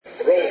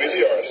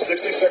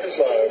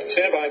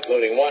5,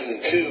 loading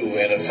 1, 2,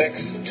 and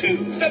effects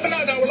 2. No,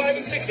 we're live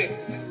at 60.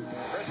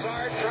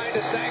 Broussard trying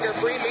to stagger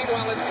free.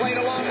 Meanwhile, it's played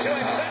along to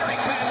him. Centering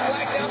pass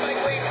flagged down by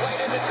Green. Played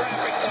into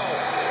traffic zone.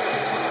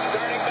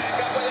 Starting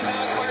back up with it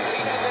now is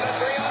Martinez in a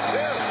 3-on-2.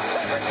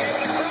 Clifford gave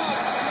it across.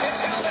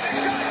 It's held and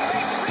a shot.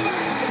 Safe for the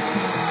basket.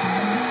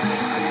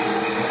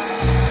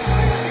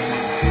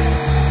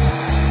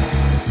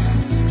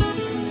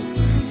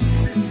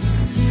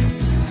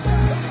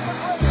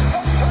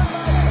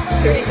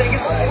 30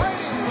 seconds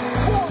left.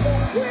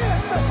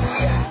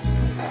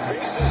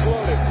 Bases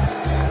loaded.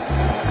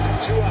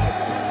 2 out.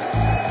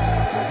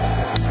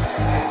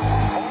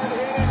 Hard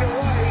hit into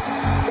right.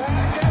 Back at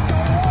the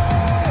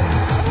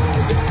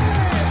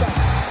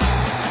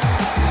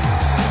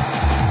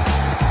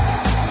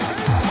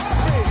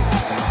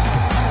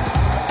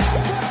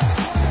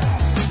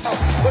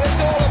wall. But it's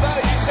all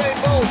about Usain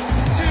Bolt.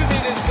 2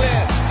 meters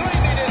clear, 3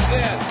 meters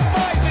clear,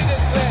 5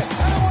 meters clear,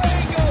 and away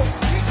he goes.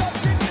 He's got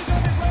 3 meters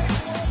on his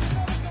race.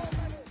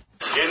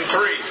 In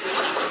 3,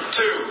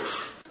 2.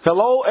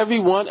 Hello,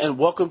 everyone, and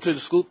welcome to the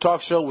Scoop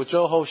Talk Show with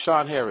your host,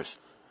 Sean Harris,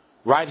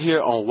 right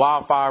here on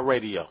Wildfire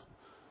Radio.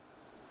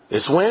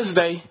 It's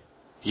Wednesday.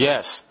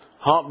 Yes,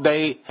 Hump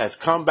Day has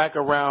come back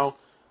around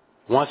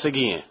once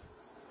again.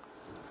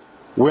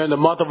 We're in the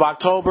month of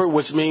October,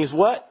 which means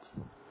what?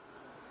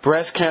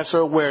 Breast cancer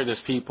awareness,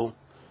 people.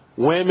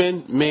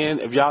 Women, men,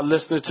 if y'all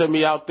listening to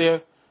me out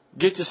there,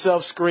 get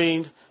yourself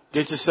screened,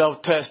 get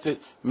yourself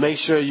tested, make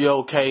sure you're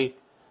okay.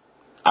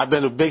 I've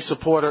been a big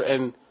supporter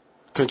and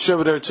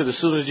contributor to the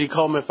Susan G.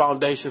 Komen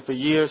Foundation for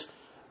years,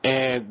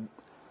 and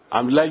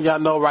I'm letting y'all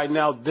know right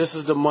now, this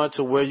is the month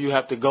to where you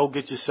have to go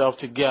get yourself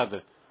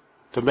together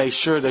to make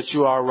sure that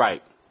you are all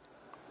right.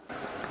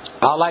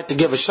 I'd like to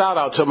give a shout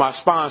out to my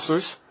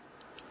sponsors,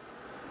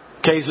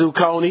 Kazoo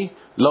Coney,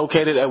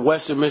 located at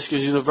Western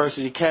Michigan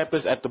University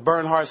campus at the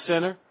Bernhardt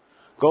Center.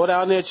 Go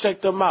down there and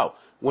check them out.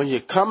 When you're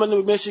coming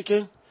to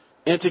Michigan,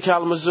 into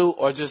Kalamazoo,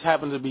 or just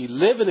happen to be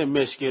living in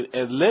Michigan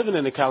and living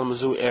in the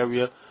Kalamazoo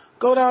area,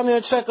 go down there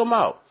and check them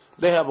out.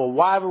 They have a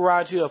wide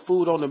variety of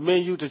food on the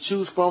menu to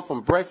choose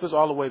from breakfast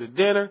all the way to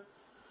dinner,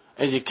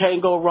 and you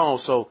can't go wrong.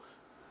 So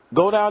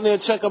go down there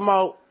and check them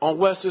out on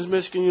Western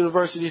Michigan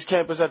University's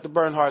campus at the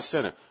Bernhardt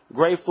Center.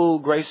 Great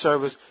food, great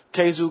service.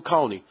 Kazoo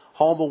Coney,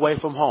 home away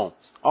from home.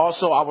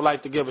 Also, I would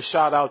like to give a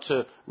shout out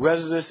to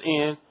Residence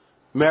Inn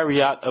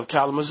Marriott of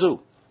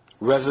Kalamazoo.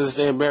 Residence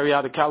Inn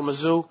Marriott of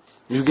Kalamazoo,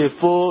 you get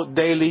full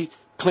daily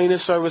cleaning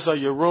service of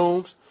your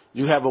rooms.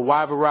 You have a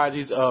wide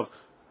variety of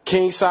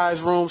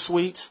king-size room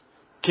suites,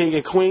 king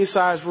and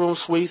queen-size room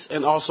suites,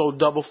 and also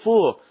double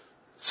full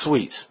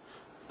suites.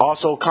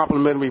 Also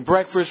complimentary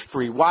breakfast,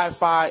 free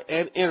Wi-Fi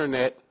and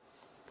internet.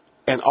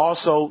 And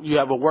also you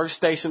have a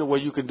workstation where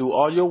you can do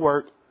all your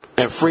work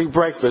and free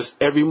breakfast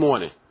every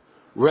morning.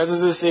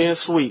 Residence Inn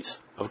Suites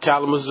of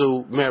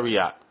Kalamazoo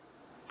Marriott.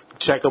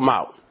 Check them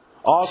out.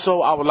 Also,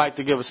 I would like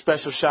to give a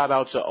special shout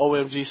out to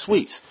OMG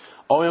Suites.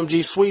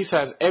 OMG Suites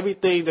has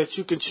everything that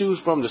you can choose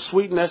from to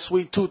sweeten that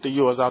sweet tooth of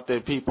yours out there,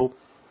 people.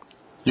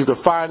 You can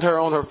find her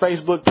on her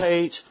Facebook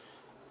page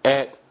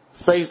at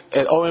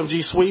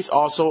OMG Suites,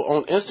 also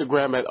on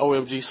Instagram at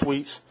OMG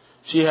Suites.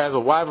 She has a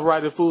wide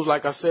variety of foods,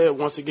 like I said,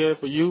 once again,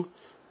 for you.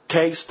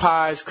 Cakes,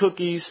 pies,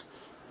 cookies,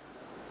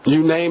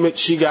 you name it,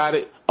 she got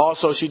it.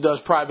 Also, she does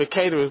private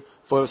catering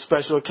for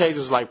special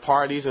occasions like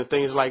parties and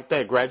things like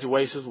that,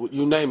 graduations,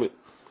 you name it.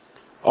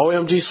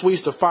 OMG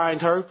Suites, to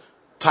find her,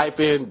 type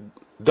in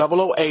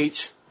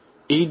OOHEMMGEE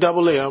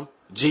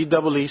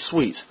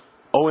Suites.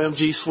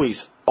 OMG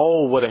Suites.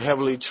 Oh, what a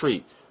heavenly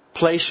treat.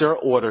 Place your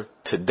order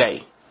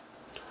today.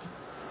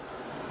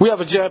 We have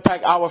a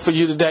jam-packed hour for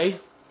you today.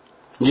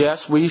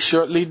 Yes, we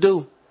surely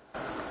do.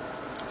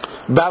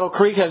 Battle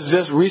Creek has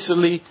just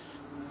recently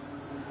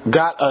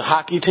got a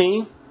hockey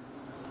team.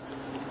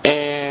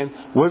 And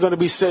we're going to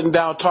be sitting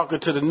down talking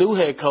to the new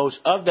head coach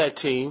of that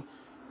team,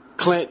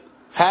 CLINT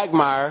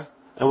HAGMAIRE.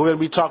 And we're going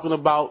to be talking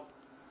about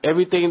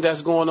everything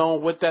that's going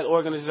on with that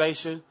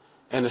organization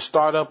and the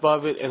startup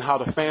of it and how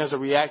the fans are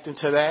reacting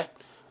to that.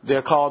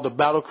 They're called the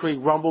Battle Creek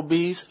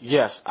Rumblebees.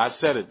 Yes, I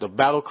said it, the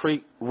Battle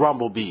Creek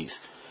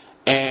Rumblebees.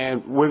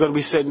 And we're going to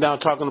be sitting down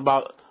talking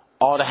about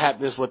all the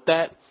happenings with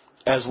that,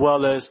 as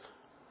well as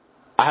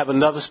I have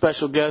another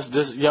special guest,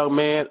 this young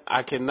man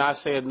I cannot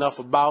say enough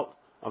about.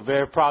 I'm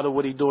very proud of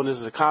what he's doing,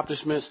 his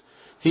accomplishments.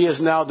 He is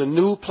now the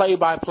new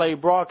play-by-play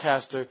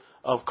broadcaster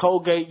of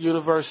Colgate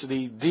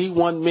University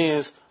D1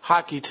 men's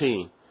hockey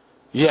team.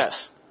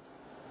 Yes,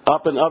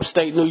 up in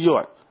upstate New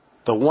York.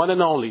 The one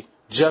and only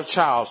Jeff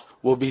Chiles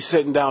will be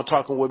sitting down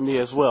talking with me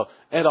as well.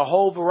 And a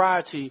whole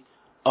variety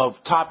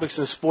of topics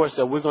in sports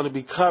that we're going to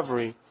be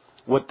covering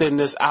within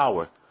this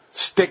hour.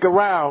 Stick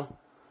around.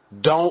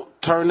 Don't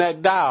turn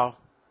that dial.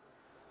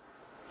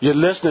 You're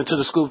listening to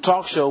the Scoop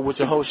Talk Show with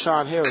your host,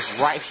 Sean Harris,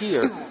 right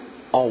here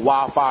on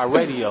Wildfire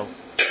Radio.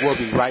 We'll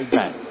be right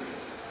back.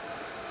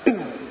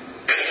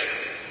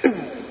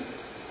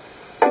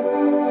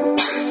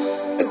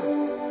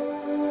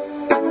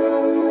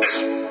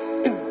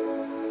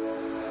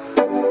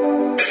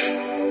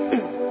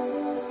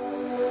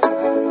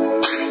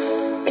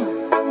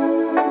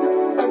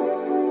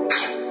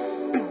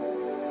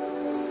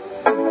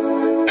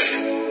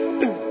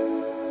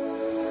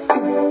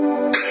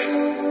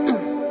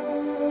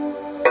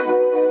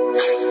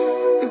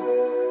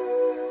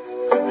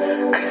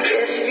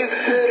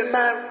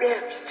 my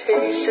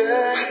reputation.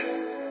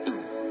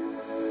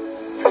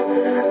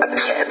 I've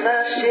had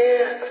my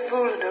share of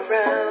fooling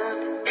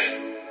around,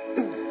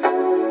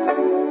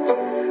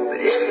 but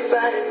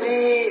everybody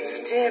needs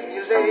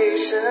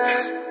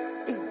stimulation,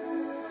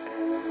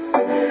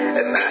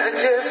 and mine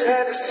just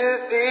happens to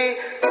be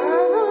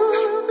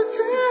all the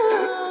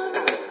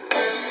time.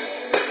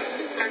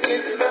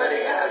 This is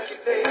money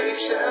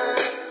occupation.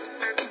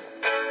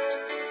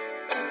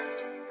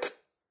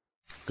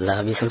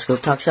 Love you some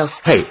Scoop Talk Show?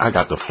 Hey, I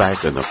got the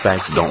facts, and the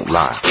facts don't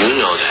lie. You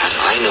know that.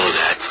 I know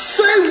that.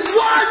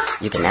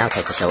 You can now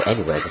take the show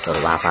everywhere. Just go to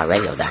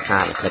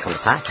wildfireradio.com and click on the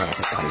podcast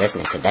and start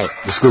listening today.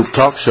 The Scoop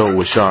Talk Show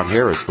with Sean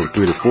Harris from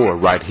 3 to 4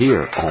 right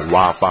here on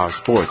Wildfire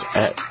Sports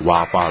at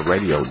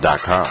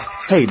wildfireradio.com.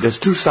 Hey, there's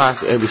two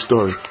sides to every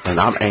story, and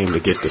I'm aimed to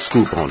get the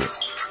scoop on it.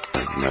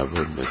 And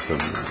never miss a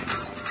minute.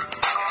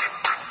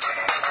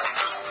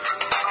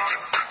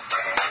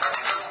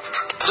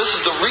 This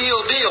is the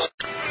real deal.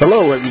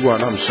 Hello,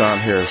 everyone. I'm Sean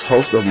Harris,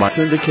 host of my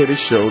syndicated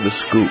show, The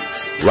Scoop,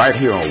 right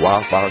here on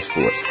Wildfire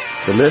Sports.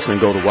 To listen,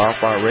 go to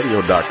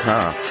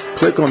wildfireradio.com.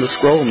 Click on the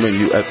scroll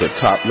menu at the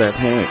top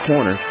left-hand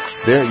corner.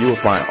 There you will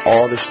find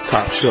all the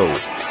top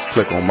shows.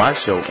 Click on my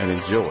show and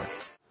enjoy.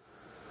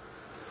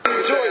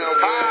 Just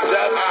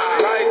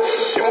like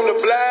you the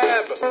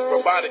blab,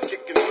 robotic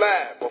kicking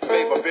flab, or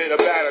flavor bit of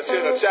batter,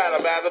 chitter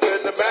chatter, mather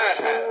been the mad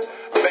hatter.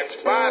 I bet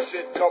you buy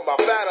shit, come by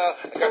fatter,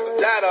 I got the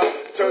data,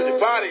 turn your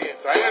body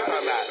into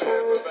antimatter.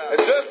 And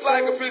just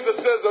like a piece of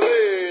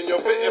sizzling, you'll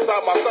fit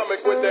inside my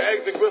stomach with the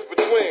eggs and grits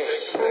between.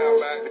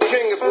 The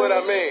king is what I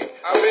mean,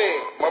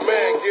 my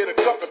man, get a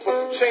cup and put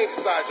some change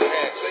inside your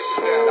hand.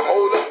 Now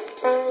hold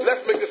up,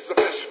 let's make this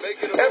official.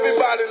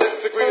 Everybody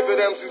let's agree that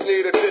MCs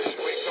need a tissue.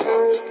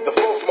 The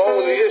folks my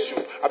only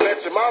issue. I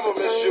bet your mama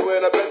miss you,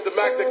 and I bet the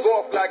Mac that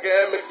go off like an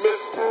MX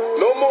missile.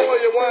 No more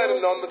you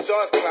whining on the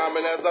charts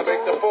climbing as I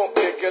make the phone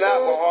kicking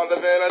out more harder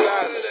than a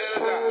nine.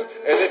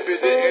 And if you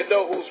didn't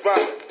know who's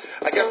rhyming,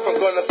 I guess I'm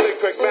gonna say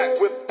Craig Mack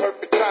with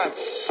perfect timing.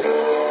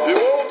 You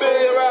won't be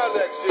around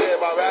next year.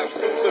 My rap's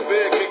too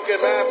severe,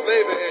 kicking mad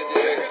flavor in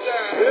your head.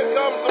 Here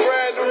comes a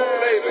brand new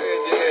flavor in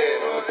your head.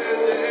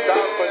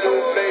 Time for new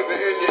flavor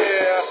in your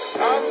ear.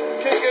 I'm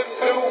kicking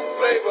new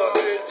flavor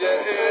in your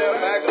ear.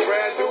 Max,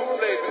 brand new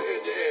flavor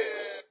in your ear.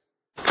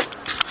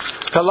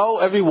 Hello,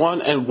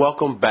 everyone, and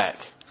welcome back.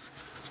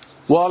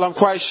 Well, I'm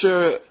quite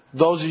sure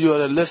those of you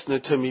that are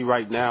listening to me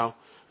right now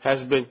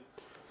has been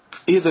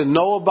either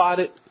know about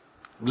it,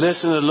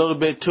 listening a little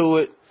bit to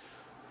it,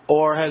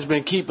 or has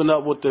been keeping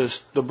up with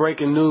the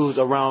breaking news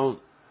around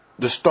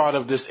the start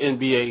of this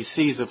NBA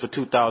season for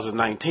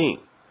 2019.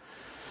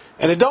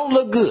 And it don't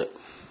look good.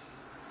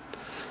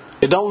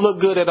 It don't look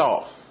good at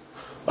all.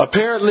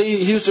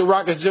 Apparently, Houston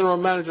Rockets general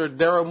manager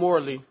Daryl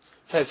Morey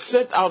has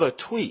sent out a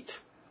tweet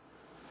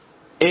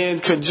in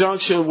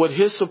conjunction with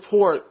his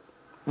support,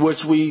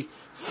 which we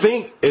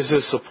think is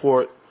his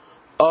support,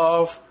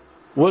 of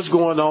what's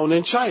going on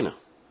in China.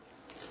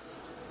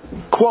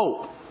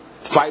 Quote,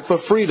 fight for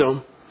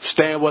freedom,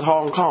 stand with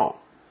Hong Kong.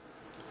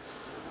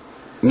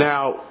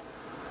 Now,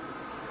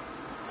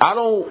 I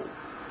don't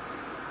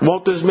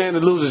want this man to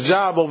lose his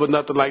job over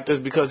nothing like this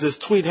because this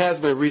tweet has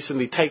been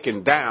recently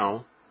taken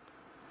down.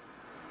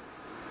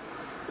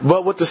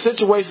 But with the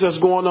situation that's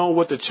going on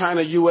with the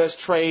China-U.S.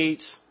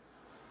 trades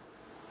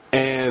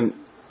and,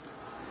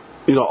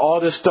 all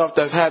this stuff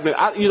that's happening,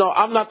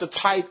 I'm not the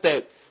type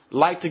that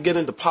like to get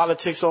into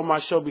politics on my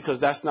show because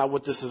that's not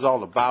what this is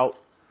all about,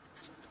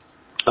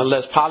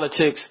 unless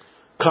politics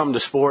come to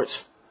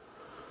sports.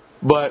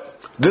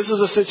 But this is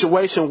a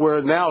situation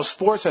where now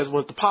sports has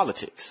went to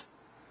politics.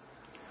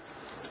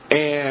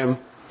 And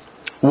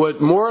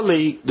what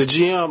Morley, the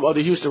GM of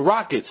the Houston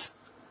Rockets,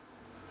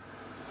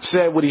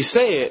 said what he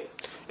said,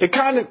 it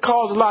kind of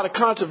caused a lot of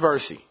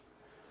controversy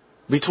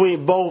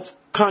between both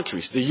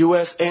countries, the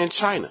U.S. and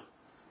China.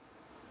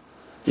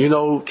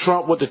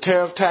 Trump with the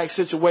tariff tax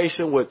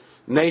situation with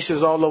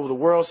nations all over the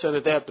world saying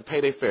that they have to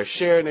pay their fair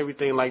share and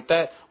everything like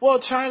that. Well,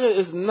 China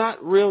is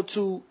not real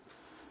too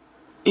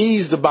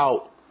eased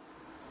about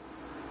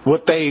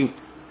what they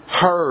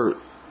heard,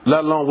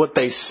 let alone what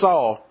they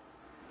saw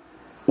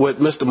what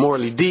Mr.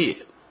 Morley did.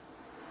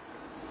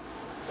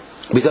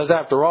 Because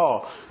after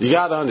all, you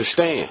got to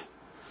understand,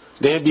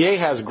 the NBA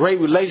has a great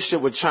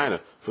relationship with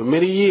China for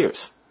many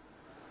years.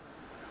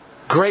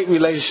 Great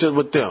relationship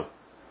with them.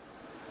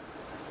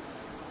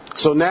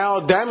 So now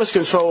damage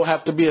control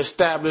have to be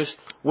established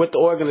with the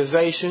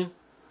organization,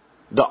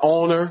 the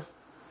owner,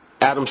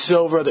 Adam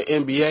Silver, the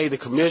NBA, the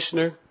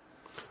commissioner,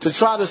 to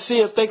try to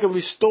see if they can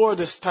restore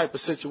this type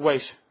of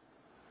situation.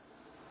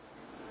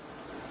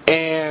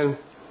 And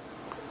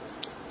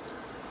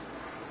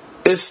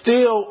it's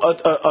still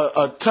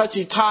a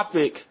touchy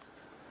topic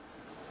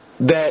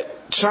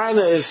that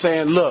China is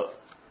saying, look,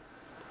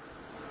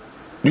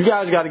 you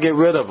guys got to get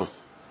rid of them.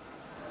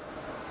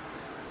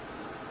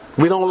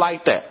 We don't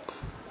like that.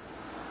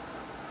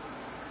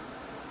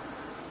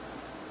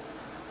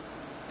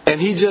 And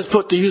he just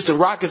put the Houston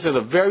Rockets in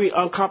a very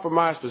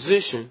uncompromised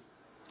position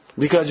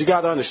because you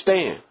got to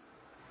understand,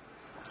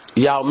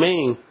 Yao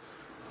Ming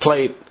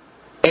played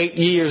 8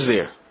 years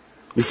there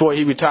before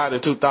he retired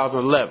in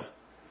 2011.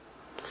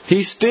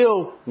 He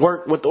still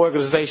worked with the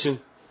organization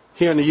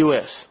here in the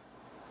U.S.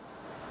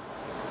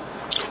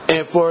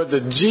 And for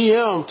the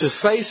GM to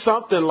say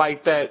something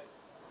like that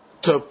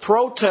to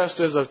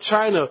protesters of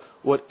China,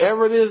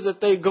 whatever it is that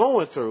they're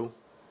going through,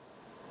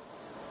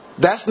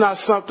 that's not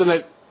something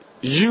that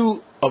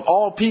you, of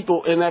all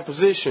people in that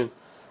position,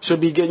 should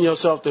be getting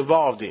yourself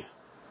involved in.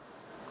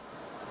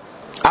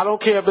 I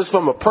don't care if it's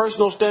from a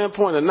personal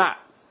standpoint or not.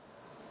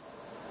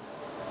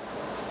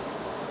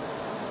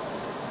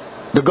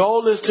 The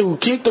goal is to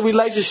keep the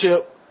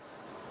relationship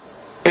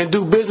and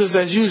do business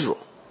as usual.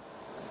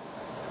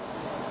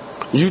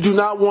 You do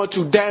not want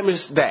to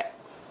damage that.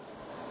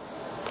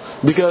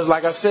 Because,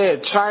 like I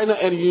said, China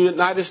and the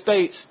United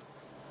States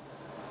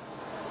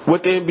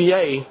with the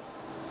NBA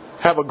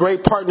have a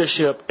great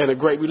partnership and a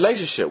great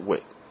relationship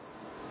with.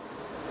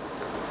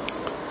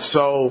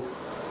 So,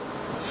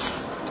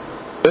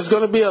 there's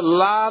going to be a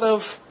lot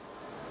of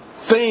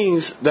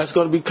things that's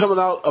going to be coming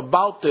out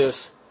about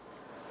this,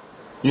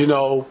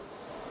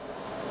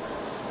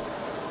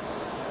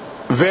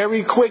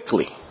 very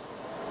quickly.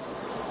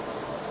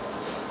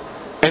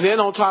 And then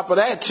on top of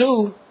that,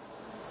 too,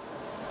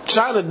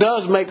 China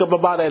does make up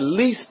about at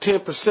least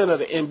 10% of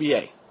the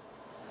NBA.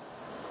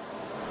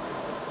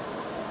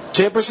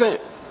 10%.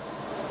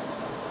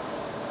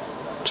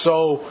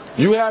 So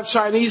you have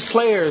Chinese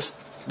players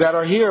that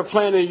are here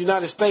playing in the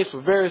United States for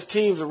various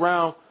teams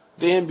around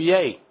the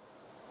NBA.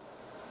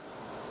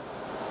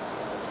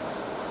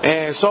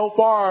 And so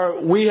far,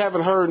 we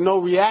haven't heard no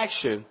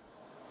reaction.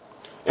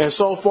 And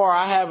so far,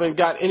 I haven't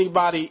got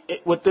anybody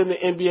within the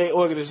NBA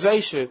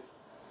organization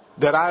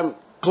that I'm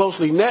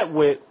closely net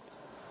with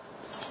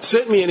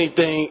sent me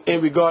anything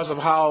in regards of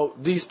how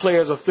these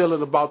players are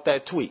feeling about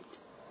that tweet.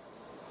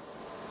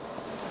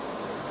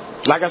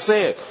 Like I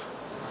said,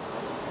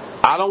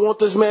 I don't want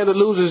this man to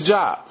lose his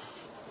job.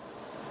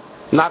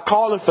 Not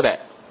calling for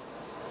that.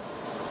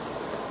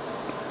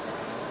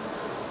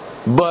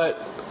 But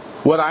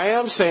what I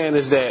am saying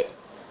is that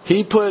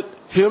he put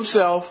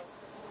himself,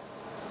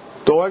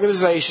 the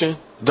organization,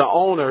 the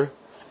owner,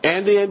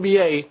 and the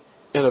NBA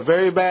in a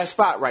very bad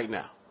spot right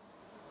now.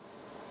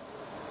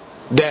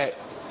 That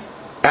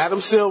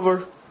Adam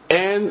Silver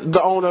and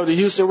the owner of the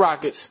Houston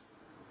Rockets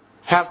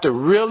have to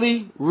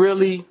really,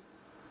 really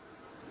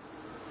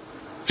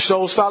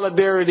show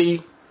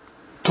solidarity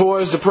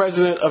towards the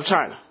president of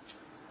China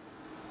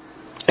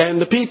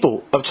and the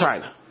people of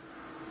China.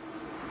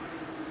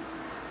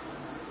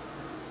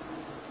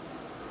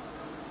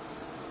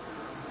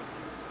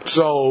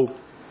 So,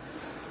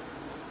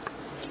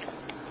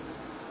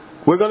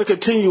 we're going to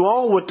continue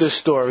on with this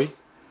story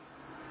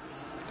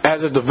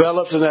as it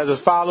develops and as it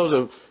follows.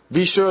 And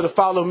be sure to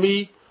follow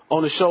me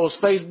on the show's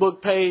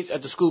Facebook page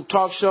at The Scoop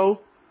Talk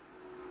Show.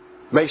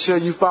 Make sure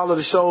you follow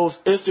the show's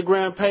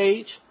Instagram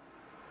page.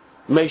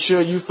 Make sure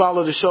you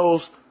follow the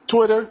show's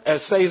Twitter at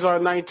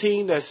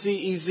Cesar19. That's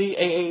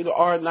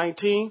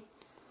CEZAAR19.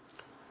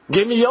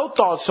 Give me your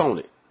thoughts on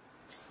it.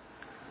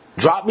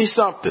 Drop me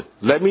something.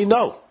 Let me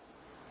know.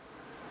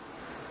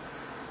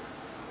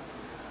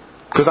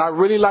 Because I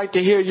really like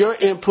to hear your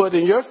input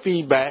and your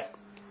feedback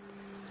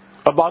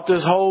about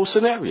this whole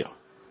scenario.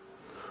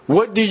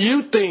 What do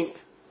you think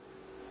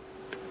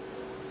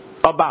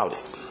about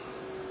it?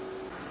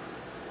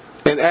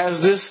 And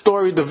as this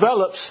story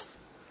develops,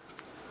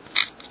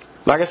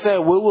 like I said,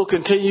 we will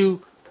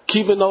continue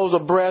keeping those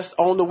abreast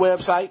on the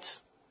websites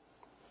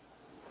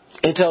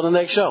until the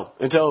next show.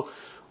 Until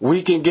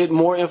we can get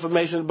more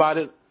information about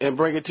it and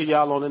bring it to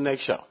y'all on the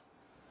next show.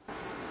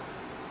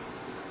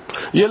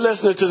 You're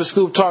listening to The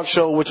Scoop Talk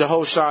Show with your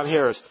host, Sean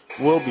Harris.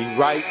 We'll be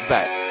right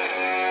back.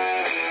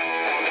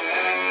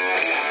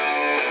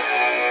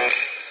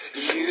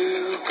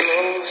 You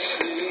go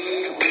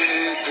sleep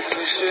with the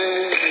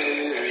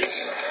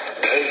fishes.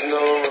 There's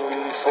no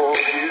room for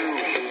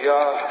you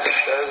here.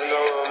 There's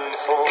no room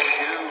for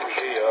you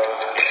here.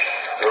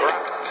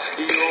 Wrap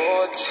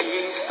your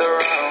teeth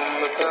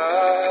around the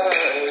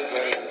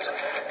pavement,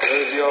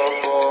 'cause your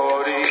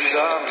body's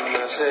a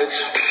message.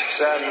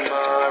 Send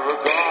my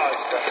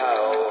regards to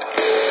hell.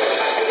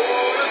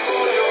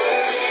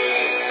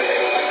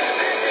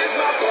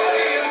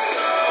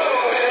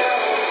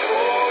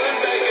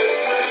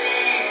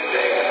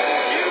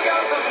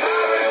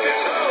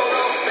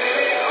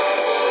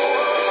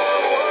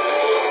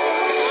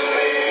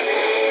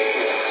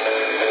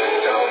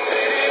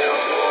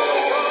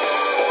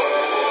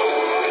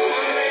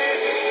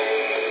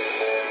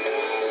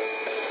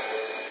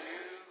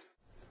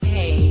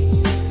 Hey,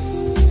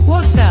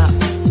 what's up?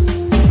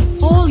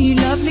 All you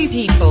lovely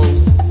people.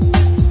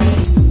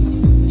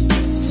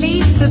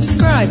 Please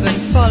subscribe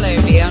and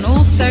follow me on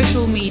all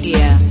social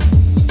media.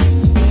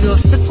 Your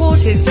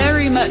support is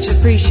very much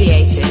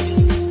appreciated.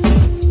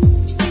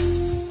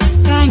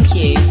 Thank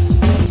you.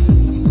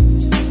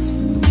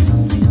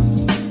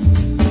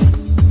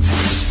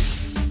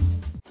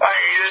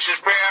 Hey, this is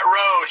Pat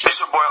Rose. This is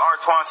your boy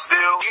Artwan Steele.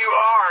 You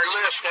are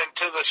listening listening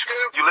to The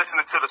Scoop. You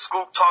listening to The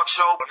Scoop Talk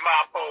Show With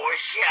my boy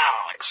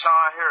Sean.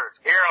 Sean Harris.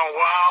 Here on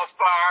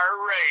Wildfire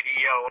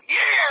Radio.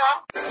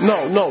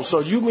 Yeah. No. So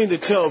you mean to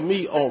tell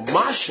me on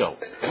my show,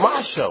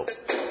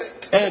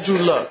 Andrew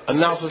Luck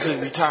announces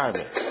his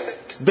retirement.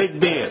 Big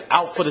Ben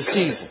out for the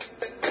season.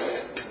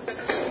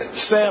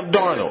 Sam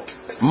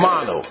Darnold,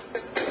 mono.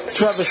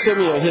 Trevor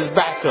Siemian, his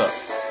backup,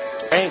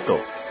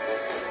 ankle.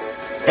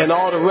 And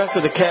all the rest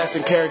of the cast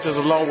and characters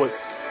along with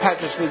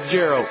Patrick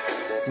Fitzgerald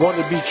want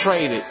to be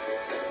traded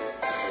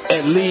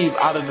and leave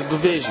out of the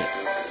division.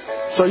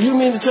 So you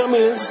mean to tell me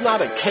this is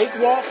not a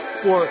cakewalk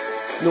for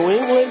New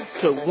England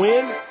to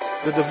win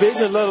the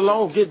division, let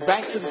alone get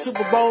back to the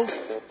Super Bowl?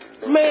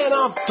 Man,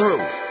 I'm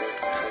through.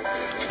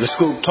 The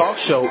Scoop Talk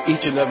Show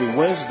each and every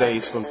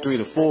Wednesdays from 3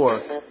 to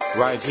 4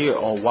 right here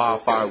on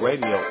Wildfire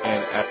Radio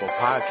and Apple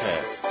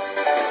Podcasts.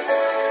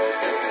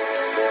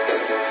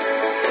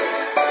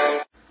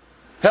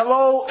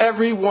 Hello,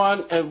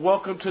 everyone, and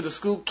welcome to the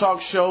Scoop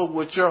Talk Show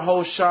with your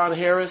host, Sean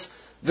Harris.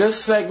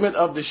 This segment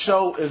of the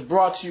show is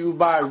brought to you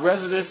by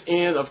Residence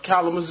Inn of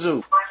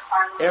Kalamazoo.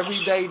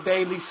 Everyday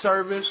daily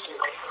service,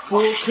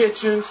 full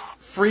kitchens,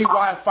 free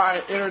Wi-Fi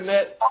and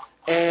internet,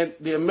 and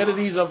the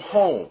amenities of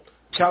home.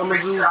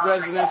 Kalamazoo's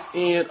Residence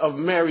Inn of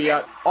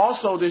Marriott.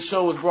 Also, this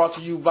show is brought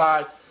to you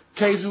by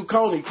Kazoo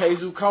Coney.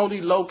 Kazoo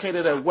Coney,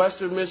 located at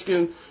Western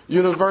Michigan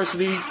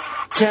University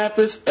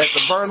campus at the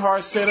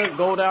Bernhardt Center.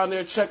 Go down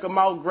there, check them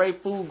out.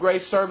 Great food,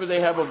 great service.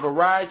 They have a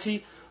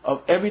variety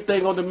of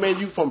everything on the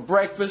menu from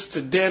breakfast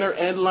to dinner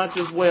and lunch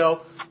as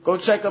well. Go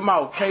check them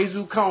out.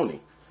 Kazoo Coney,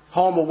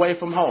 home away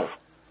from home.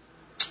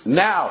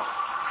 Now,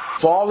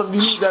 for all of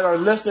you that are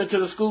listening to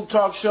the Scoop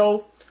Talk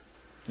Show,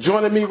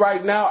 joining me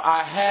right now,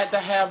 I had to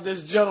have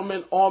this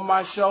gentleman on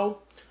my show.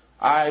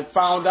 I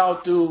found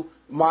out through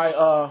my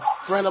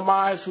friend of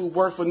mine who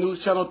worked for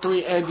News Channel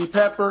 3, Andy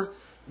Pepper,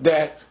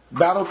 that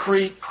Battle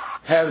Creek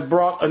has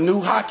brought a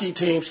new hockey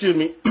team,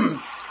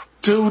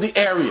 to the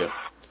area.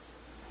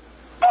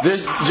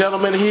 This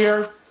gentleman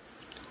here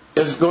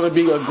is going to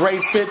be a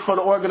great fit for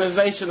the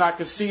organization. I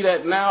can see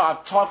that now.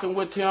 I've talking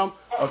with him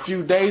a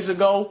few days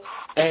ago,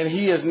 and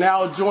he is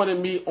now joining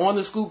me on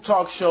the Scoop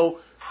Talk Show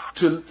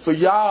for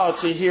y'all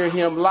to hear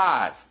him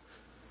live.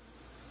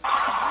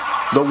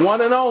 The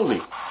one and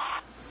only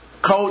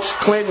Coach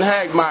Clinton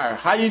HAGMAIRE.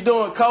 How you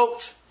doing,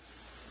 Coach?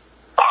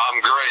 I'm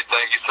great.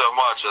 Thank you so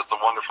much. That's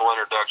a wonderful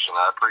introduction.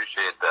 I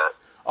appreciate that.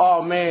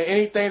 Oh, man,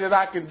 anything that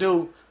I can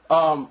do.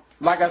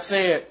 Like I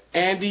said,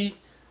 Andy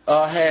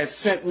had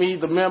sent me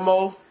the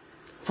memo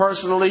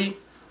personally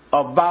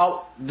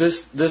about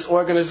this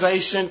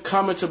organization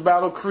coming to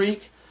Battle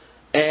Creek,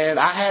 and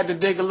I had to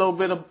dig a little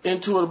bit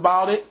into it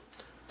about it,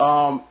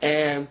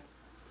 and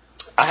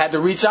I had to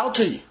reach out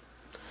to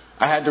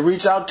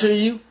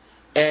you.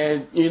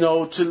 And,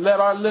 to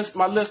let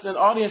my listening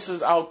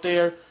audiences out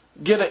there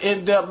get an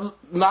in-depth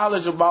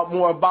knowledge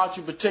more about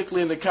you,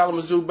 particularly in the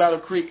Kalamazoo, Battle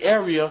Creek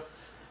area.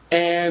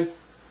 And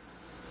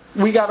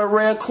we got a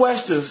array of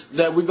questions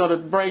that we're going to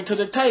bring to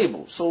the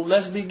table. So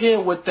let's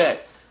begin with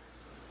that.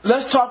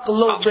 Let's talk a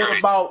little bit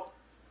about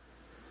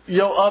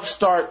your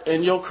upstart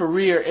and your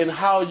career and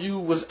how you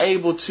was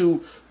able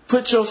to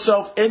put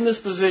yourself in this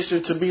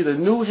position to be the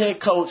new head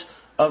coach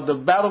of the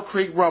Battle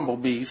Creek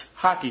Rumblebees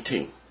hockey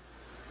team.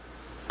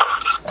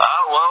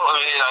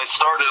 I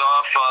started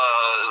off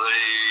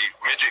the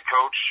midget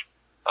coach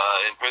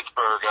in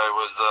Pittsburgh. I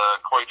was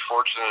quite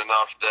fortunate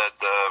enough that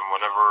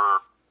whenever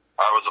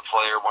I was a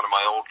player, one of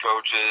my old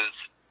coaches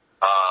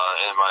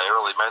and my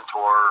early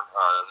mentor,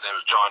 his name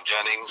was John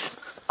Jennings,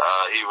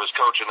 he was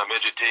coaching a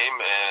midget team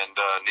and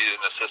needed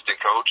an assistant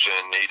coach,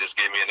 and he just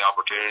gave me an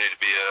opportunity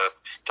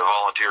to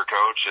volunteer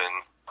coach, and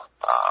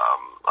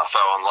I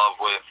fell in love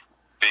with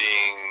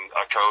being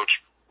a coach,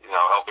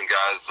 helping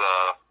guys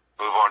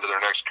move on to their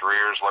next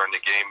careers, learn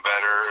the game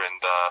better, and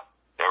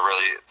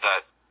really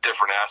that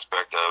different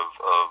aspect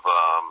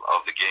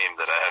of the game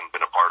that I hadn't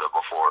been a part of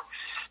before.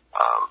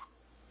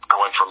 I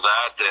went from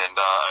that, and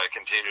I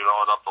continued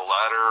on up the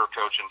ladder,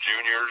 coaching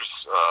juniors,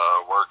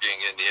 working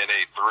in the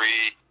NA3,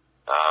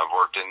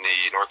 worked in the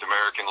North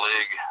American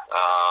League,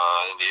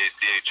 in the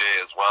ACHA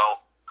as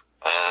well,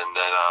 and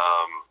then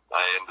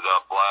I ended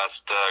up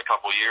last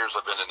couple years,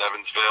 I've been in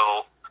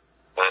Evansville,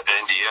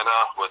 Indiana,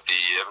 with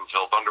the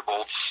Evansville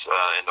Thunderbolts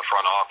in the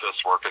front office,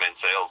 working in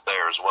sales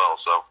there as well.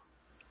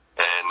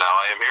 And now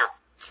I am here.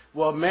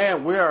 Well,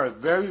 man, we are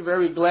very,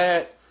 very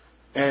glad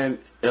and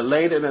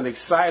elated and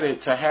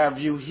excited to have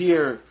you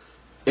here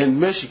in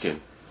Michigan.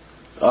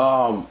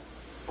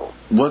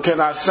 What can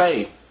I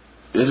say?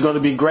 There's going to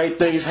be great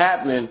things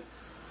happening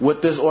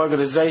with this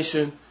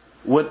organization,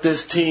 with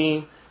this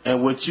team,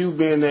 and with you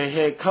being their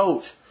head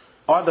coach.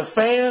 Are the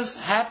fans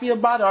happy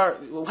about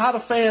it? Or how the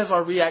fans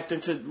are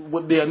reacting to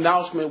what the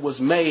announcement was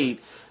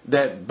made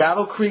that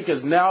Battle Creek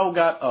has now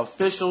got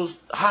official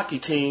hockey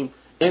team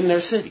in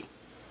their city?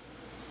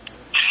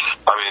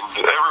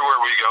 Everywhere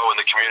we go in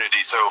the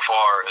community so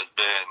far has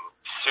been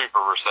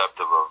super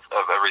receptive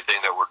of everything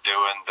that we're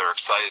doing. They're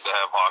excited to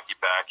have hockey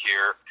back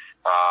here.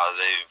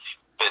 They've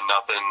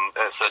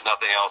said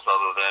nothing else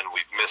other than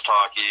we've missed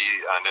hockey.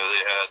 I know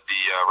they had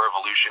the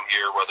Revolution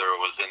here, whether it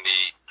was in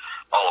the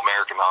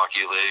All-American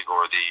Hockey League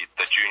or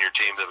the junior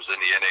team that was in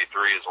the NA3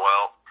 as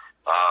well.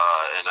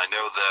 And I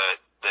know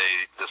that they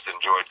just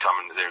enjoyed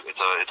coming there.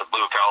 It's a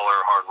blue-collar,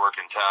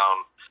 hard-working town,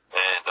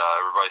 and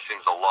everybody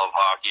seems to love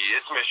hockey.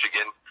 It's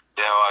Michigan.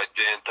 You know,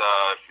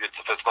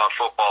 if it's not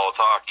football,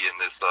 it's hockey in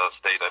this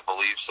state, I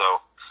believe. So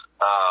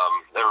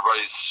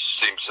everybody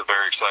seems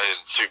very excited,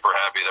 super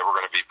happy that we're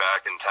going to be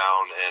back in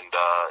town, and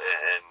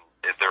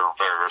they're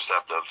very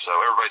receptive. So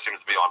everybody seems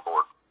to be on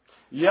board.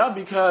 Yeah,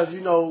 because,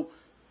 you know,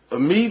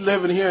 me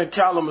living here in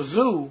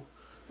Kalamazoo,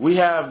 we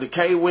have the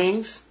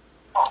K-Wings,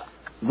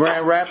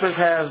 Grand Rapids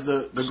has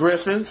the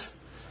Griffins,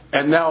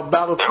 and now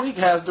Battle Creek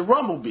has the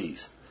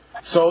Rumblebees.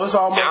 So it's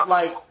almost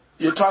like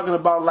you're talking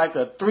about like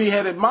a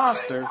three-headed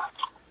monster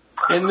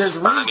in this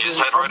region. And then you just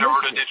head right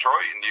over to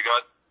Detroit, and you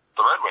got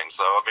the Red Wings.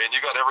 So, I mean,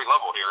 you got every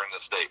level here in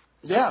this state.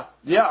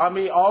 Yeah. I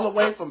mean, all the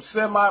way from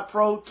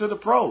semi-pro to the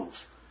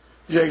pros.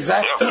 You're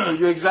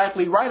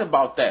exactly right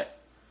about that.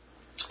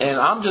 And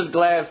I'm just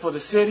glad for the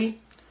city.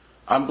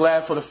 I'm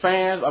glad for the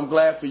fans. I'm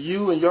glad for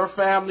you and your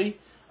family.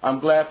 I'm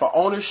glad for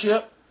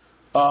ownership,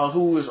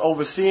 who is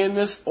overseeing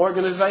this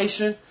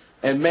organization.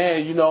 And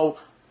man, you know,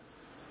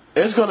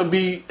 it's gonna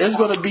be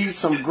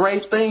some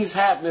great things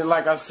happening,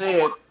 like I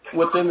said,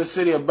 within the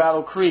city of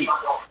Battle Creek.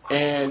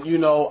 And, you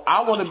know,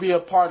 I want to be a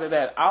part of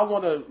that. I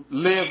want to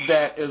live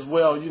that as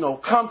well. You know,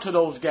 come to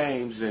those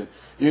games and,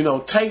 you know,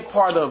 take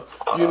part of,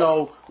 you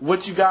know,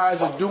 what you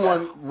guys are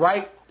doing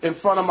right in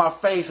front of my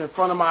face, in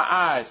front of my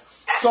eyes.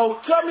 So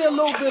tell me a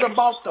little bit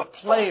about the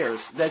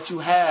players that you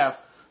have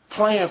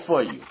playing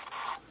for you.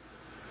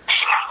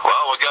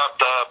 Well, we got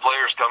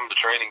players coming to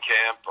training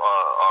camp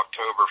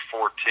October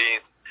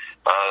 14th.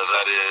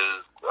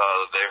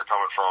 They're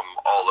coming from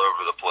all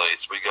over the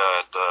place. We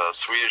got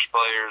Swedish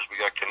players, we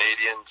got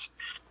Canadians,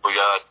 we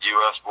got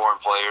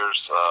U.S.-born players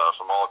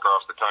from all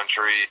across the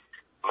country,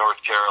 North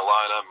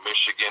Carolina,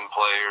 Michigan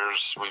players.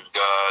 We've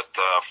got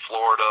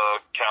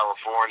Florida,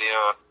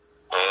 California,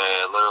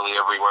 and literally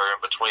everywhere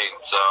in between.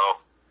 So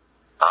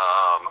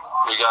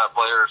we got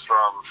players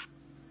from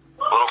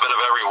a little bit of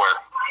everywhere.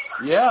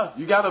 Yeah,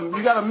 you got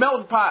a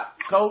melting pot,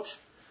 Coach.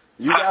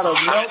 You got a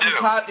melting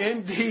pot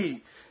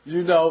indeed.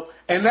 You know,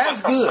 and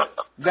that's good.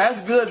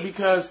 That's good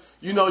because,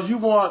 you know, you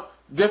want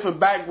different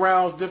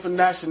backgrounds, different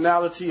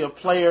nationality of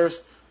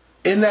players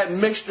in that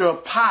mixture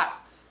of pot,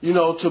 you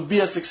know, to be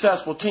a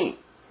successful team.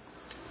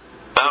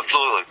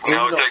 Absolutely. You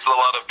know, it takes a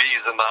lot of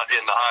bees in the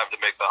hive to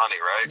make the honey,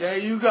 right? There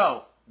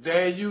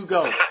you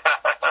go.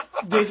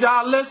 Did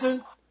y'all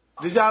listen?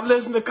 Did y'all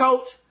listen to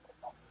Coach?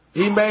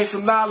 He made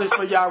some knowledge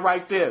for y'all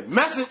right there.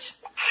 Message,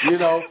 you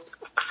know.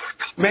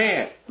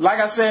 Man, like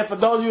I said, for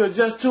those of you who are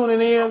just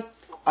tuning in,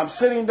 I'm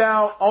sitting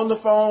down on the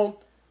phone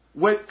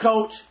with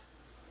Coach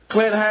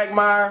CLINT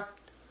HAGMAIRE,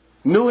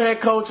 new head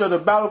coach of the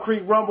Battle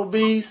Creek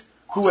Rumblebees,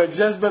 who had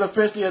just been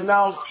officially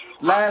announced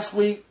last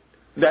week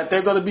that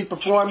they're going to be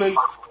performing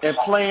and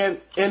playing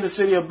in the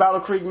city of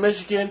Battle Creek,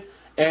 Michigan.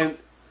 And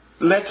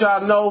let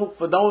y'all know,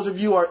 for those of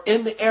you who are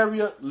in the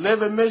area,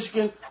 live in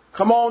Michigan,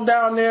 come on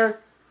down there,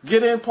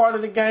 get in part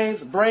of the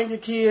games, bring your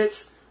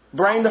kids,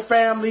 bring the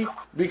family,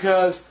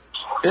 because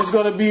it's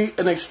going to be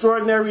an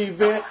extraordinary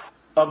event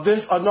of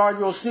this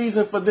inaugural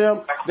season for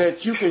them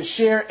that you can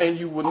share and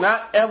you will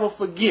not ever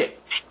forget.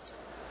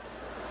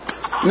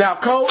 Now,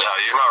 Coach. No,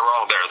 you're not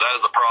wrong there. That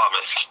is a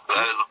promise.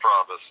 That is a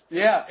promise.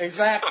 Yeah,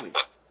 exactly.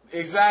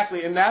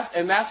 Exactly.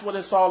 And that's what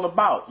it's all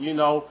about, you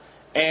know.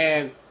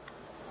 And,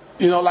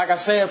 you know, like I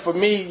said, for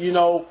me, you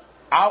know,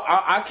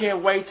 I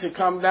can't wait to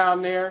come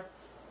down there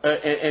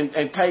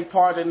and take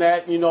part in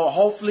that. You know,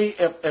 hopefully,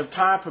 if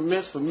time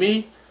permits for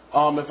me,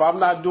 if I'm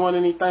not doing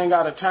anything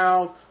out of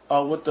town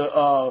with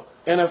the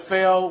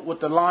NFL, with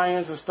the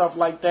Lions and stuff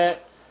like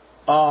that,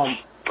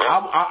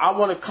 I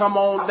want to come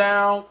on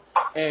down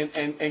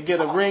and get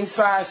a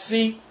ringside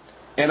seat,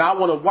 and I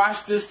want to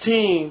watch this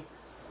team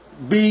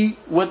be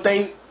what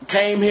they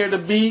came here to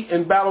be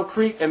in Battle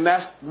Creek, and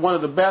that's one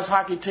of the best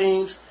hockey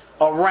teams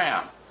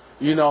around,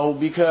 you know,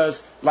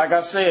 because, like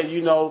I said,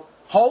 you know,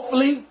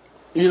 hopefully,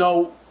 you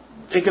know,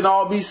 it can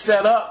all be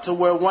set up to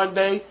where one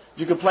day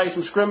you can play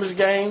some scrimmage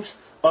games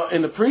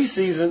in the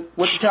preseason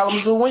with the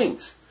Kalamazoo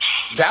Wings.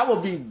 That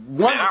would be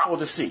wonderful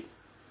to see.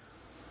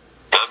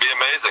 That'd be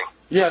amazing.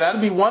 Yeah,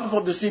 that'd be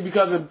wonderful to see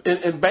because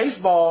in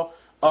baseball,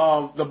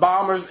 the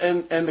Bombers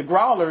and the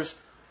Growlers,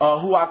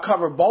 who I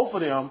cover both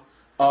of them,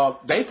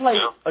 they play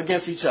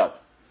against each other.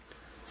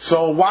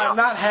 So why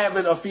not have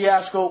it a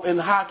fiasco in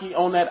hockey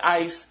on that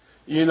ice,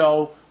 you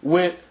know,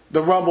 with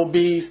the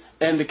Rumblebees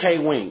and the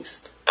K-Wings?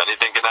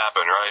 Anything can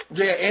happen, right?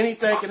 Yeah,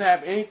 anything can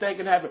happen. Anything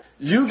can happen.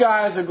 You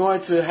guys are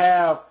going to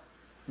have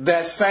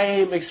that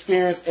same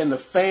experience, and the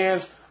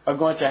fans are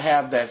going to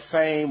have that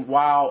same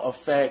wow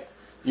effect,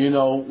 you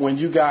know, when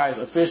you guys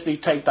officially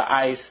take the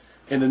ice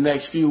in the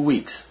next few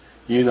weeks,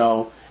 you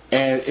know.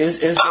 And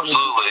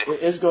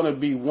it's going to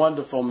be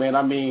wonderful, man.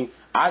 I mean,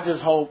 I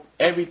just hope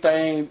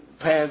everything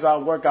pans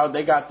out, work out.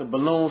 They got the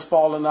balloons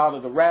falling out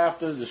of the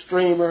rafters, the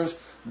streamers,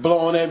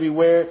 blowing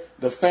everywhere.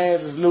 The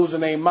fans is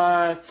losing their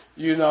mind,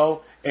 you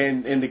know,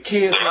 and the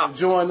kids are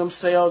enjoying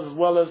themselves as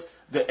well as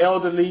the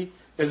elderly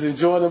is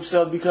enjoying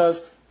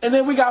themselves and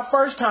then we got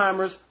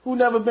first-timers who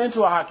never been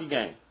to a hockey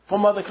game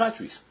from other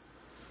countries.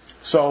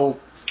 So,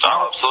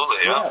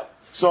 absolutely, yeah.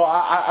 So,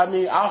 I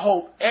mean, I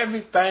hope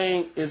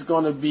everything is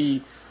going to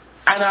be,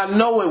 and I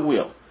know it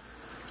will.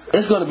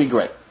 It's going to be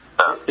great.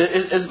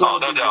 It's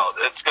going to no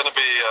doubt. It's going to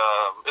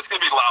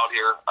be loud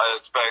here. I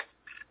expect,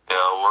 you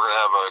know, we're going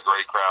to have a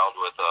great crowd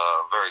with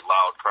a very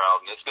loud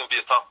crowd, and it's going to be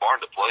a tough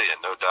barn to play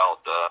in, no doubt.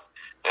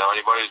 You know,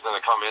 anybody who's going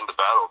to come into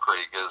Battle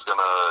Creek is going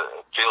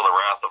to feel the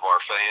wrath of our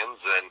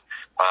fans, and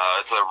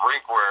it's a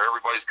rink where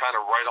everybody's kind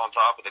of right on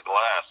top of the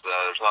glass.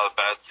 There's not a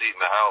bad seat in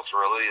the house,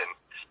 really, and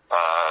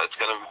it's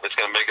going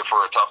to make it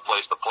for a tough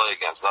place to play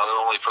against. Not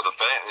only for the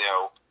fan, you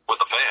know, with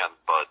the fans,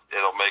 but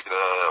we'll make it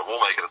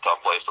a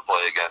tough place to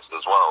play against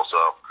as well. So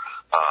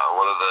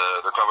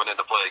whether they're coming in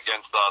to play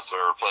against us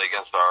or play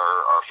against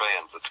our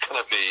fans, it's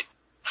going to be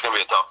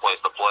a tough place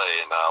to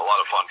play and a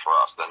lot of fun for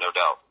us, then no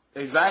doubt.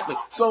 Exactly.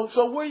 So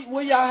where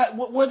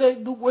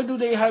do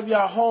they have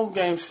your home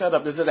game set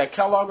up? Is it at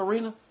Kellogg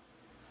Arena?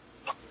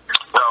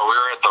 No,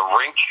 we're at the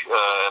rink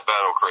at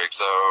Battle Creek,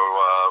 so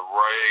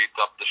right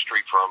up the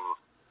street from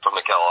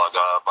the Kellogg,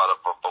 about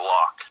a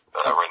block,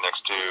 right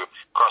next to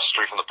across the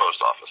street from the post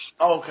office.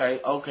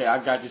 Okay, I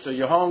got you. So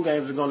your home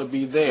games are going to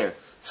be there.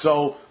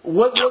 So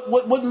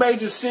what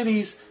major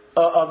cities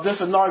of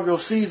this inaugural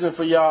season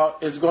for y'all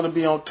is going to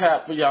be on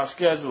tap for y'all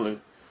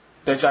scheduling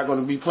that y'all going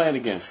to be playing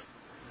against?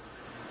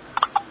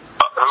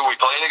 Who are we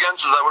playing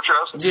against? Is that what you're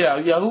asking? Yeah.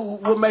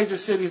 What major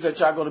cities that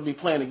y'all going to be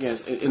playing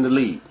against in the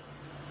league?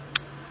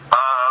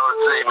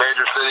 Let's see.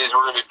 Major cities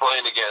we're going to be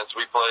playing against.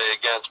 We play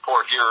against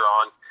Port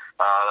Huron.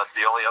 That's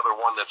the only other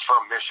one that's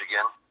from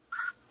Michigan.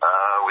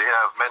 We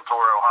have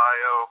Mentor,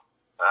 Ohio,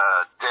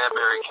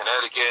 Danbury,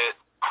 Connecticut.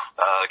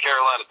 The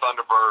Carolina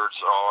Thunderbirds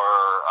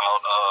are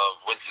out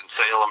of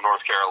Winston-Salem,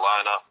 North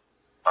Carolina.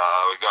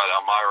 We've got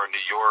Elmira,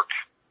 New York,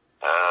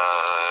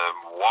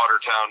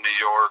 Watertown, New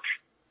York,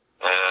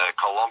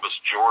 Columbus,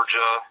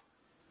 Georgia,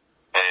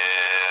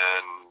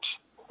 and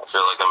I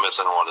feel like I'm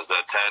missing one. Is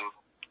that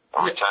 10?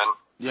 Are we 10?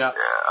 Yeah.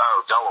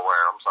 Oh,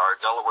 Delaware. I'm sorry,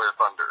 Delaware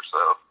Thunder.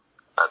 So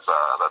that's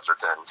our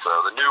 10.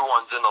 So the new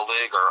ones in the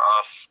league are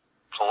us,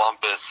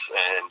 Columbus,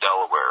 and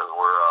Delaware.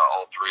 We're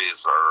all three is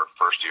our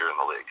first year in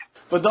the league.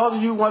 For those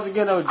of you, once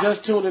again, that are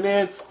just tuning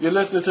in, you're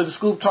listening to the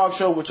Scoop Talk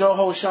Show with your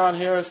host, Sean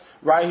Harris,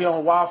 right here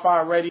on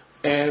Wildfire Radio.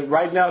 And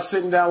right now,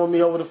 sitting down with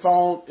me over the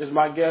phone is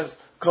my guest,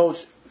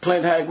 Coach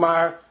CLINT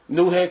HAGMAIRE,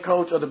 new head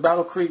coach of the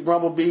Battle Creek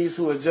Bumblebees,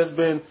 who has just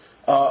been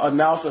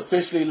announced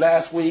officially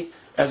last week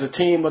as a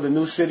team of the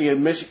new city of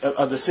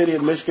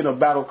Michigan of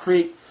Battle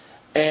Creek.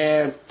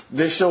 And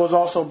this show is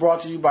also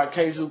brought to you by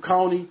Kazoo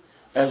Coney,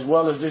 as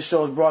well as this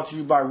show is brought to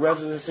you by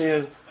Residence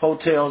Inn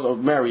Hotels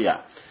of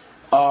Marriott.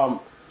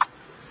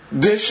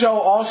 This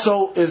show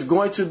also is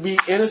going to be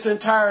in its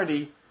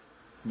entirety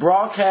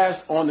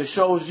broadcast on the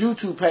show's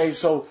YouTube page,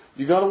 so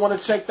you're going to want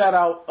to check that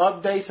out.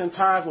 Updates and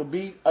times will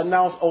be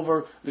announced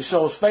over the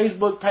show's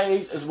Facebook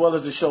page, as well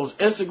as the show's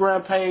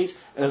Instagram page,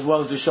 and as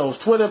well as the show's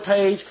Twitter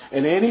page,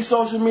 and any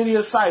social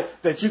media site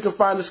that you can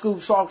find the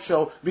Scoop Talk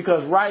Show,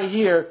 because right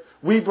here,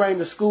 we bring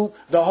the scoop,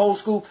 the whole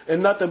scoop,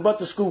 and nothing but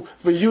the scoop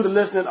for you, the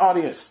listening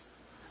audience.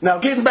 Now,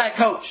 getting back,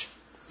 Coach,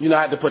 you know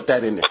I had to put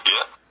that in there.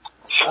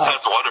 Yeah.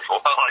 That's wonderful.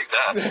 I like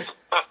that.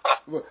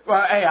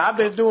 Well, hey, I've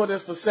been doing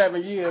this for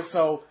 7 years,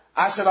 so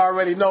I should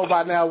already know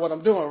by now what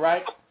I'm doing,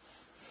 right?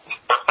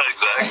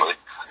 Exactly.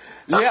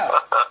 Yeah.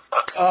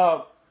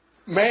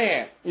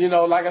 Man, you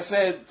know, like I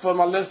said, for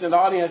my listening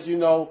audience, you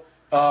know,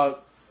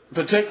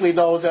 particularly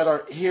those that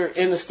are here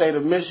in the state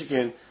of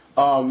Michigan,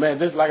 man,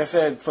 this, like I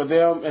said, for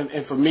them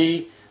and for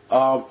me,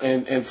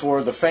 and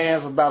for the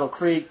fans of Battle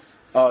Creek,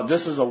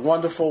 this is a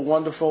wonderful,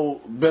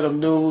 wonderful bit of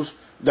news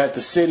that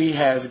the city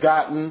has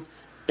gotten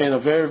in a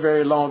very,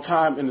 very long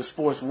time in the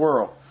sports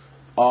world.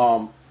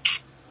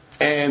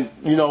 And,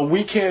 you know,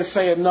 we can't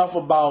say enough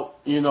about,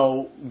 you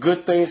know,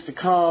 good things to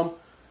come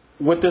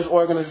with this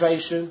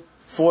organization,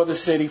 for the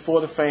city, for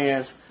the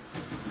fans.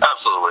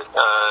 Absolutely.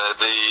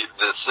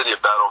 The city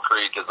of Battle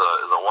Creek is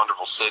a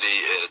wonderful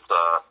city. It's,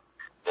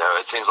 you know,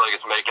 it seems like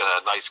it's making a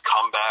nice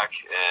comeback,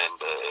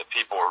 and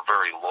people are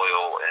very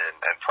loyal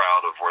and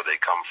proud of where they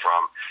come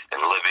from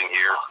and living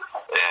here.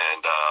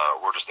 And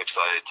we're just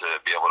excited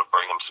to be able to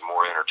bring them some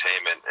more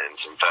entertainment and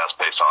some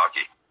fast-paced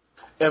hockey.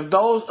 If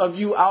those of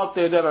you out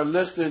there that are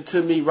listening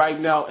to me right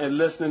now and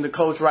listening to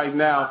Coach right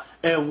now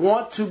and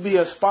want to be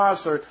a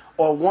sponsor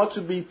or want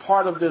to be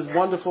part of this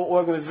wonderful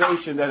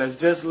organization that has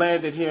just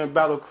landed here in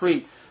Battle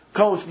Creek,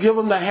 Coach, give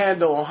them the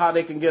handle on how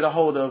they can get a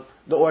hold of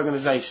the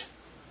organization.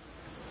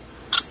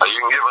 You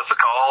can give us a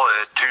call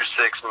at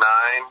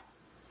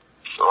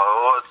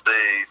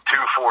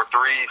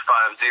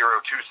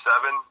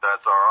 269-243-5027.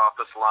 That's our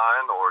office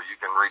line, or you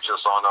can reach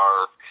us on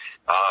our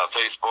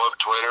Facebook,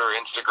 Twitter,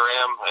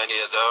 Instagram, any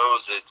of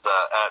those. It's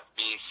at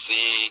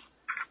BC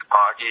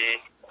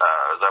Hockey.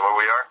 Is that what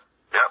we are?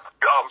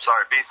 Yep. Oh, I'm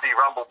sorry, BC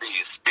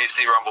Rumblebees.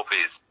 BC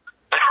Rumblebees.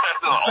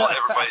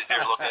 Everybody's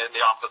here looking in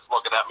the office,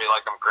 looking at me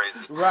like I'm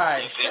crazy.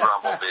 Right. DC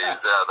Rumblebees.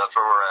 Yeah, that's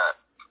where we're at.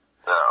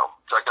 So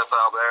check us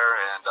out there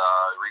and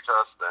reach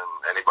us, and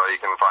anybody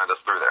can find us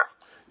through there.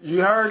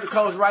 You heard the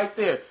coach right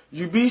there.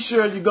 You be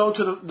sure you go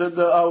to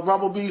the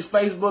Rumblebees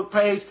Facebook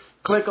page,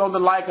 click on the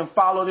like and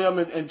follow them,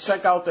 and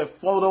check out their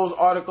photos,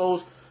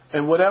 articles,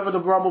 and whatever the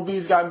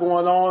Rumblebees got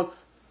going on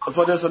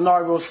for this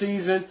inaugural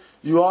season.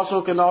 You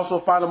also can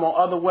find them on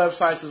other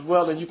websites as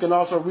well, and you can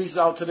also reach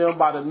out to them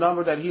by the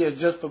number that he has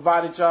just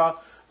provided y'all.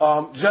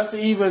 Just to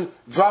even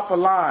drop a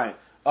line,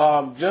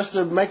 just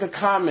to make a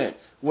comment,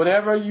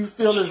 whatever you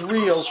feel is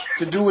real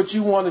to do what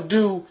you want to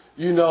do,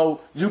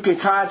 you can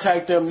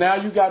contact them. Now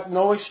you got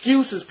no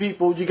excuses,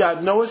 people. You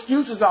got no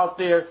excuses out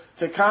there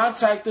to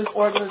contact this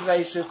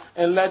organization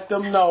and let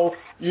them know,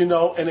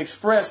 and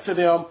express to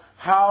them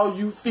how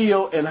you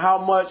feel and how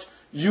much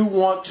you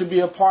want to be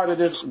a part of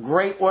this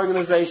great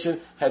organization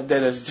that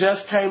has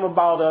just came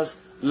about us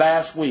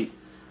last week.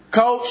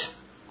 Coach,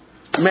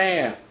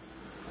 man,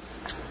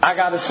 I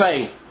got to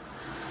say,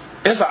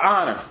 it's an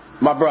honor,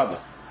 my brother.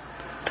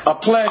 A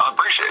pleasure. I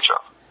appreciate you.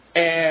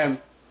 And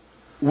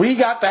we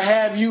got to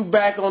have you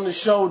back on the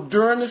show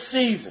during the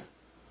season.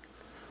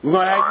 We're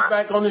going to have you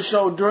back on the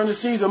show during the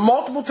season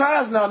multiple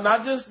times now,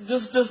 not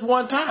just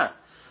one time.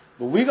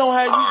 But we're going to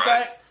have you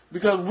back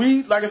because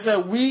like I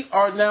said, we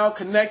are now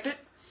connected.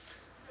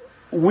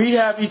 We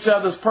have each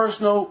other's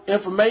personal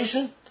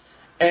information.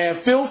 And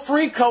feel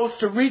free, Coach,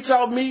 to reach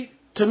out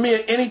to me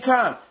at any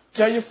time.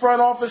 Tell your front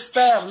office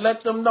staff,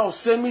 let them know.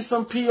 Send me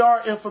some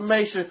PR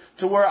information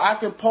to where I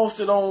can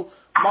post it on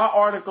my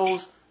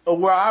articles or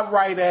where I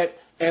write at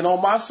and on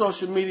my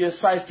social media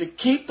sites to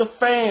keep the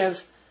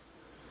fans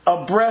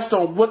abreast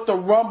on what the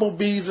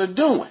Rumblebees are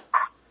doing.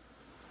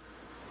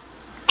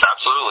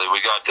 Absolutely.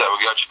 We got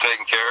you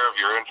taken care of.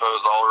 Your info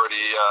is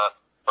already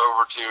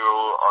over to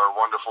our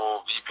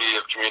wonderful VP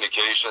of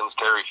Communications,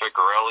 Terry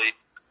Ficcarelli,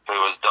 who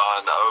has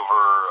done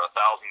over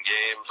 1,000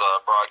 games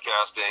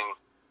broadcasting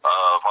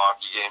of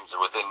hockey games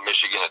within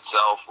Michigan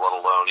itself, let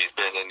alone he's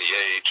been in the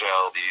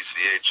AHL, the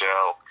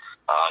ECHL.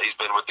 He's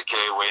been with the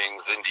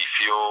K-Wings, Indy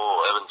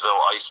Fuel,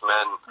 Evansville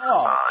Icemen.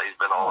 He's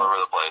been all over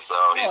the place. So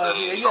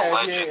he's a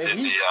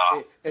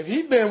legend. If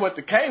he's been with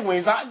the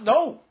K-Wings, I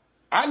know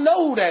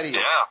who that is.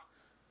 Yeah,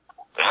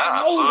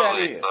 I know who that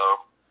is. So,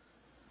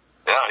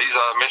 yeah, he's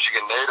a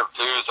Michigan native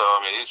too. So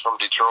I mean, he's from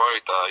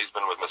Detroit. He's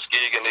been with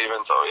Muskegon even.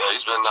 So yeah,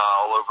 he's been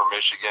all over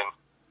Michigan.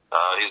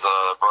 He's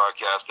a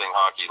broadcasting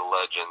hockey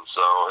legend.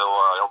 So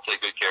he'll take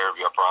good care of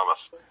you. I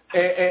promise.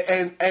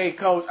 And hey,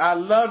 Coach, I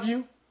love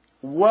you.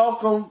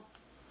 Welcome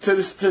to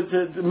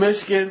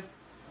Michigan.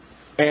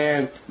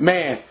 And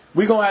man,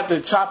 we're gonna have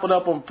to chop it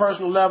up on a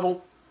personal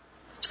level.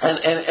 And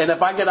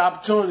if I get an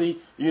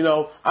opportunity,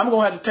 I'm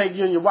gonna have to take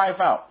you and your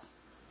wife out.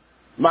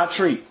 My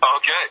treat.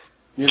 Okay.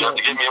 You have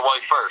to give me a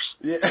wife first.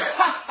 Yeah.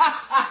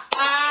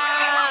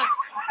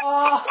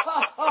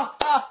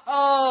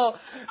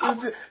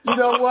 You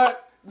know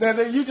what?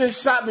 Now you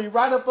just shot me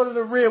right up under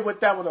the rib with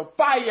that one. A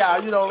fire,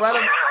 right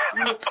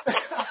up.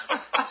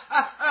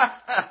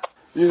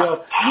 You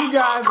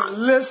guys are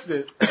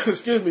listening.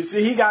 Excuse me.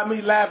 See, he got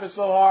me laughing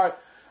so hard,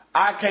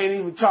 I can't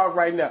even talk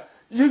right now.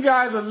 You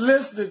guys are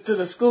listening to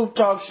the Scoop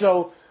Talk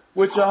Show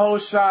with your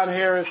host, Sean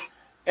Harris,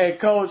 and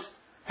Coach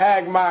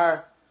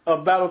HAGMAIRE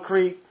of Battle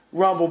Creek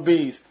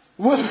Rumblebees.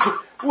 We'll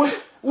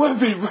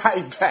be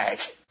right back.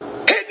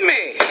 Hit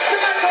me!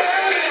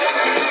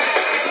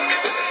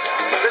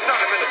 There's not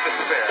a minute to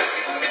spare.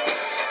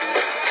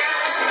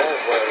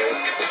 Don't worry.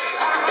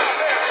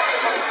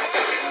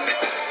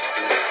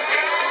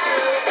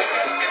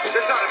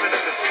 There's not a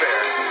minute to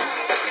spare.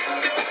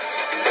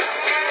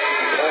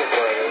 Don't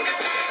worry.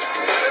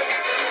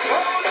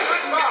 Hold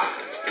goodbye.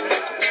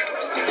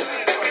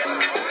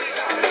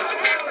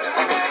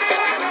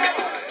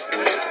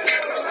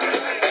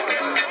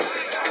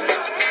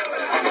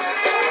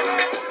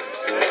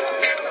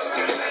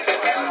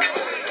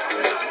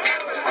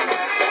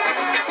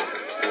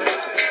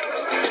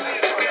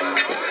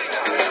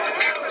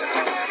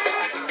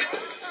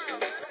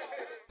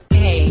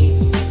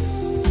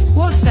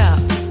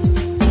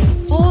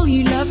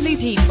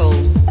 People.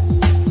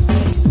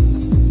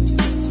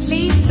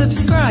 Please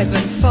subscribe and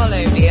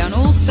follow me on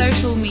all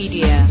social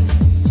media.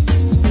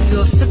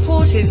 Your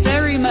support is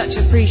very much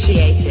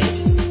appreciated.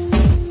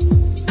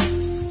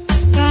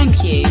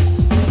 Thank you.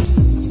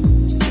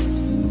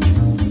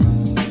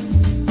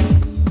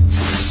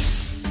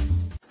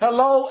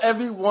 Hello,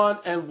 everyone,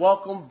 and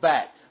welcome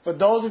back. For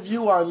those of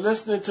you who are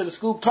listening to the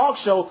Scoop Talk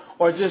Show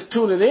or just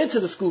tuning into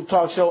the Scoop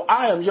Talk Show,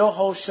 I am your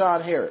host, Sean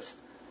Harris.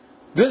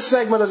 This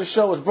segment of the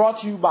show is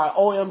brought to you by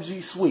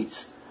OMG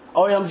Sweets.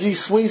 OMG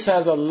Sweets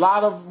has a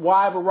lot of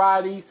wide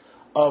variety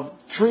of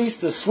treats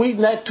to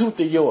sweeten that tooth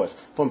of yours.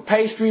 From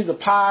pastries to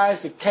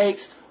pies to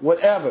cakes,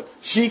 whatever.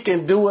 She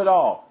can do it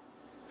all.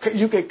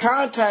 You can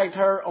contact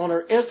her on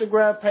her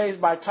Instagram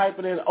page by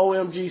typing in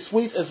OMG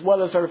Sweets, as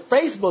well as her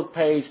Facebook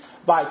page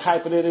by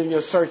typing it in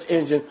your search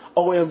engine,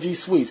 OMG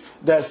Sweets.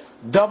 That's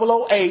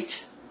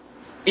OOHEMMGEE.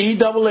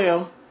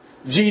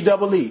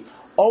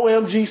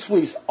 OMG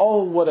Sweets.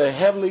 Oh, what a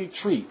heavenly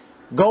treat.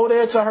 Go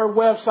there to her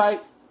website.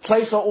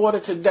 Place an order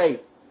today.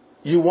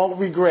 You won't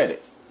regret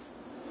it.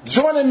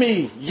 Joining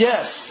me,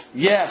 yes,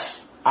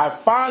 I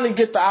finally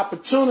get the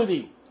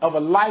opportunity of a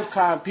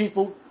lifetime,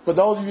 people, for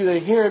those of you that are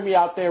hearing me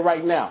out there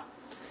right now.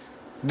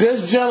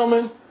 This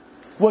gentleman,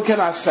 what can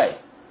I say?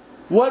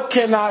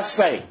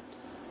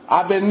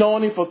 I've been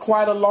knowing him for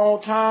quite a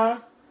long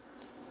time,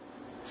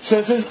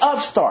 since his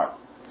upstart.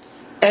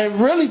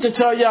 And really, to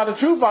tell y'all the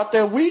truth out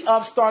there, we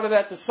upstarted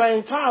at the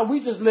same time.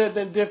 We just lived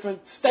in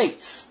different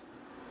states.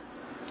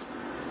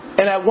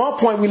 And at one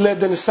point, we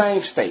lived in the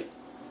same state.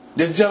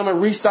 This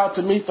gentleman reached out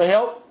to me for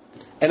help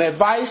and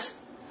advice,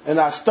 and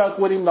I stuck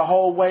with him the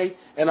whole way.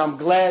 And I'm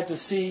glad to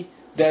see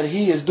that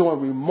he is doing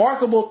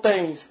remarkable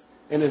things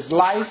in his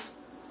life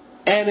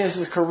and in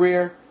his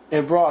career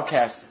in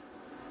broadcasting.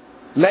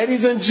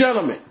 Ladies and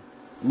gentlemen,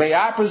 may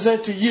I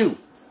present to you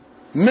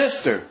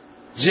Mr.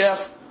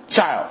 Jeff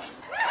Chiles.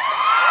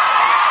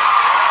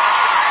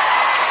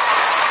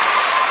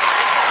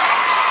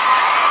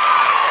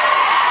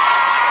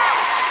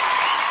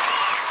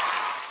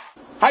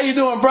 How you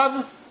doing, brother?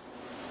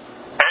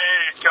 Hey,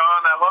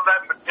 Sean, I love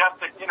that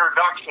majestic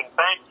introduction.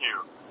 Thank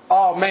you.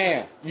 Oh,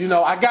 man. You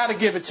know, I got to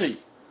give it to you.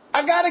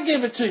 I got to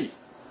give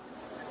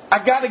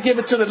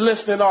it to the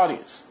listening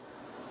audience.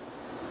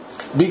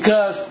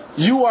 Because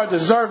you are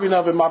deserving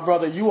of it, my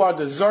brother. You are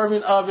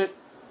deserving of it.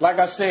 Like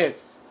I said,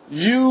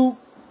 you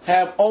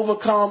have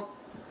overcome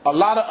a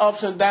lot of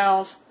ups and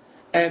downs.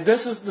 And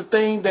this is the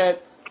thing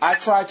that I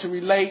try to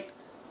relate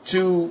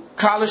to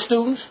college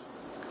students,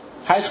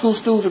 high school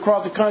students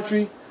across the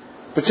country,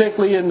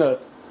 particularly in the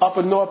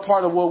upper north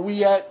part of where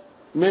we at,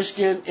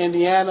 Michigan,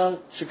 Indiana,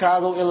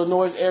 Chicago,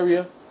 Illinois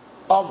area,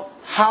 of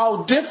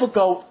how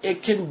difficult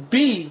it can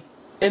be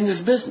in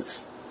this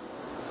business.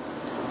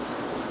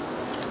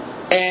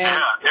 And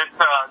sorry,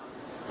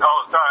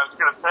 I was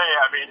going to say,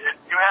 I mean,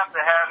 you have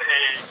to have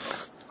a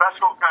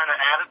special kind of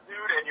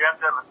attitude, and you have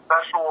to have a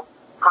special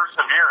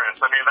perseverance.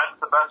 I mean, that's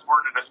the best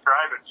word to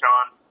describe it,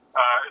 Sean.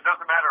 It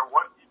doesn't matter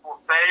what people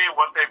say,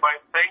 what they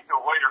might think,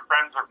 or what your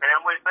friends or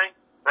family think.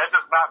 That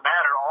does not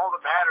matter. All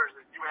that matters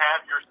is you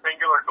have your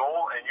singular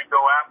goal, and you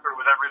go after it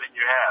with everything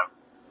you have.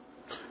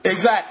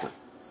 Exactly.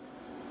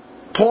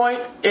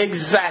 Point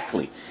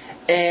exactly.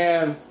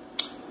 And,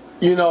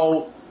 you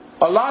know,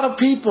 a lot of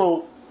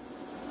people,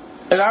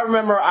 and I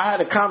remember I had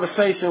a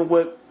conversation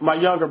with my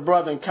younger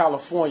brother in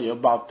California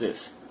about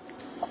this.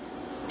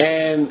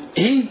 And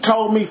he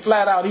told me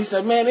flat out, he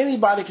said, man,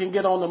 anybody can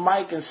get on the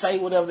mic and say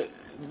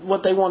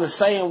what they want to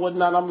say and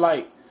whatnot. I'm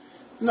like,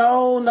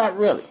 no, not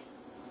really.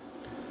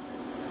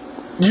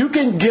 You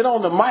can get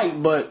on the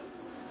mic, but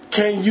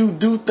can you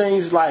do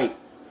things like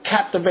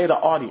captivate an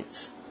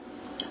audience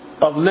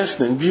of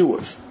listening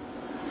viewers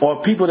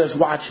or people that's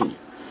watching you?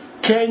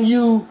 Can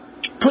you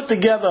put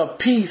together a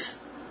piece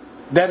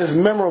that is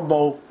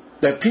memorable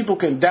that people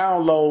can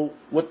download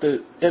with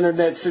the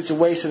internet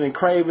situation and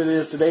crave it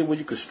is today, where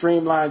you can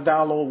streamline,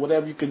 download,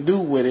 whatever you can do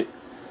with it,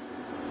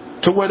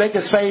 to where they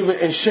can save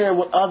it and share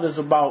with others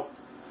about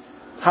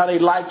how they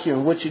like you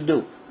and what you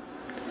do?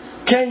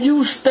 Can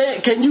you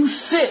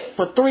sit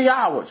for 3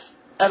 hours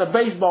at a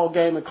baseball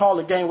game and call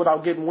a game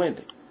without getting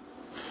winded?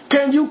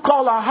 Can you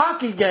call a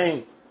hockey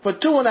game for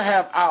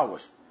 2.5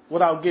 hours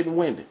without getting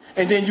winded?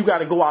 And then you got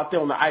to go out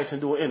there on the ice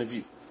and do an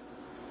interview.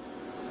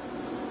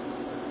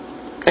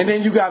 And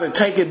then you got to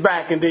take it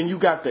back, and then you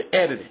got to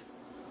edit it.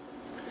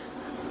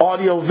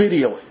 Audio,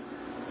 video it.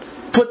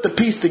 Put the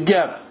piece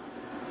together.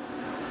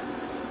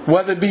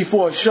 Whether it be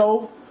for a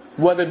show,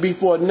 whether it be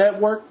for a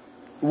network,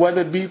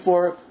 whether it be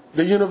for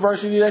the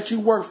university that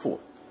you work for.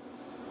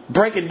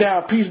 Break it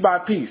down piece by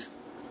piece.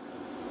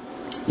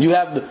 You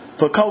have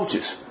for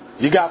coaches.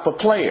 You got for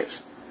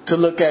players to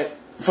look at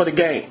for the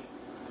game.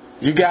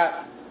 You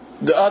got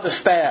the other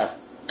staff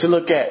to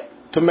look at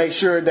to make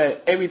sure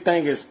that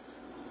everything is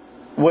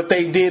what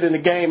they did in the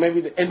game.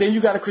 And then you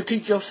got to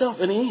critique yourself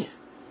in the end.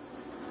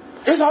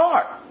 It's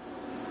hard.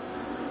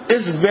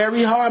 It's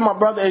very hard, my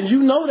brother. And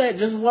you know that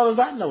just as well as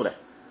I know that.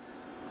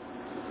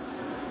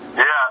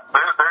 Yeah,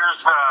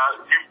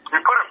 you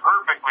put it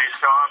perfectly,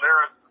 Sean. There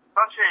is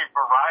such a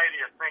variety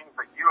of things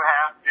that you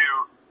have to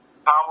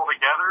cobble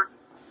together.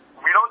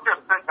 We don't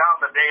just sit down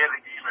the day of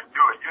the game and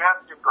do it. You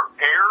have to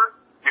prepare.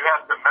 You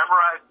have to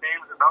memorize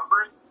names and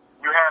numbers.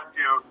 You have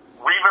to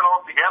weave it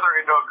all together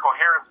into a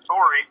coherent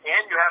story,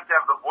 and you have to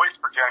have the voice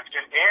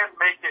projection and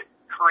make it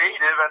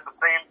creative at the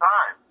same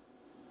time.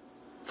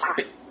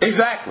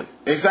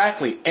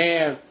 Exactly.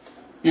 And,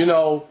 you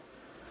know,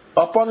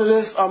 up under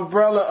this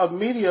umbrella of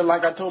media,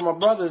 like I told my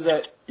brothers,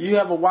 that you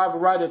have a wide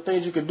variety of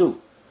things you can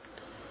do.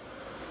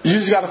 You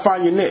just got to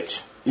find your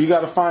niche. You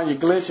got to find your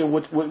glitch and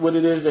what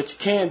it is that you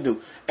can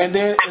do. And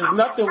then there's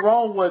nothing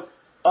wrong with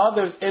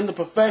others in the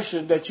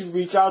profession that you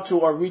reach out to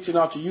or reaching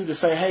out to you to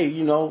say, hey,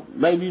 you know,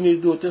 maybe you need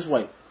to do it this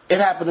way. It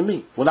happened to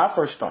me when I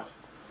first started.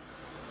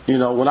 You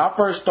know, when I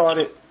first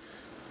started,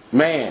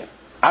 man,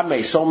 I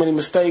made so many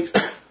mistakes.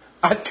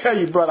 I tell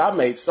you, brother, I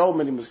made so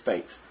many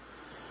mistakes.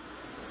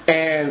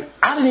 And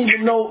I didn't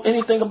even know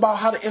anything about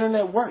how the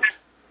internet worked.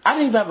 I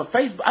didn't even have a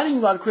Facebook. I didn't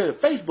even know how to create a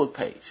Facebook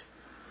page.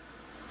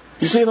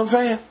 You see what I'm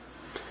saying?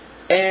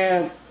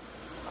 And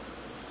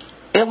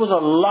it was a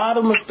lot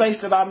of mistakes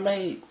that I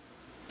made,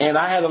 and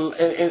I had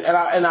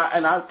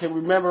I can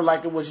remember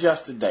like it was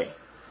yesterday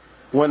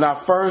when I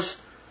first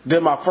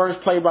did my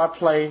first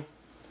play-by-play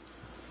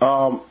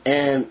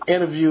and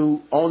interview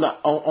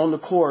on the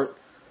court,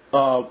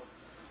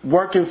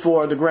 working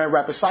for the Grand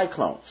Rapids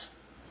Cyclones.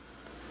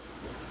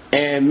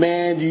 And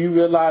man, do you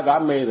realize I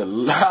made a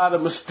lot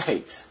of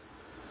mistakes?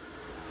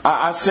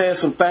 I said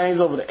some things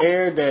over the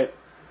air that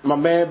my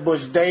man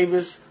Bush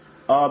Davis,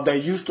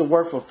 that used to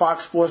work for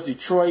Fox Sports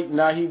Detroit,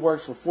 now he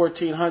works for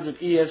 1400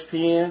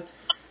 ESPN,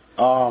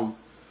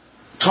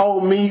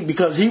 told me,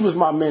 because he was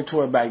my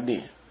mentor back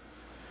then.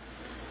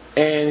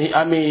 And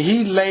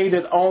he laid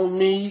it on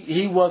me.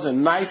 He wasn't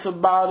nice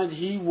about it.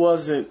 He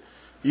wasn't,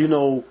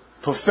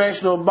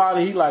 professional about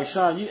it. He like,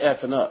 Sean, you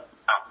effing up.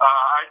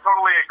 I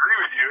totally agree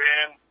with you.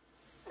 And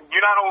you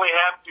not only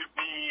have to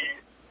be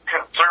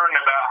concerned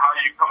about how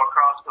you come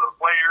across to the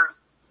players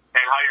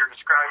and how you're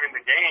describing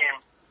the game,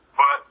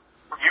 but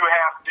you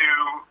have to,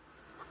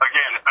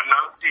 again,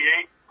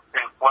 enunciate,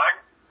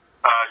 inflect.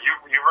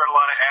 You've read a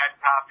lot of ad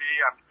copy,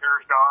 I'm sure,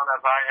 Sean,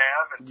 as I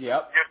have. And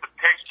yep. You have to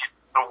pick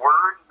the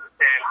words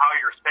and how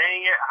you're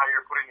saying it, how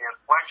you're putting the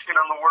inflection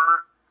on the word.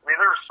 I mean,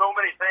 there are so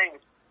many things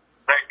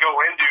that go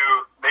into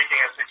making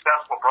a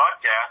successful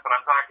broadcast, and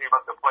I'm talking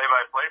about the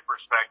play-by-play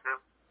perspective.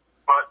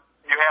 But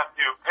you have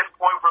to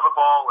pinpoint where the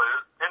ball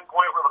is,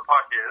 pinpoint where the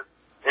puck is.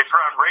 If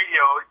you're on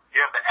radio, you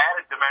have the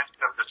added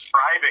dimension of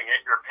describing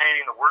it. You're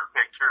painting the word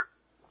picture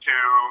to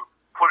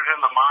put it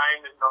in the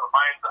mind's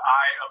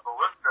eye of the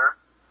listener.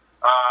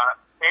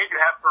 And you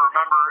have to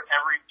remember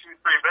every 2-3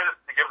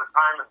 minutes to give the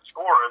time and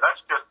score. That's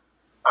just,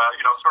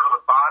 sort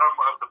of the bottom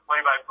of the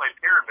play-by-play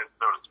pyramid,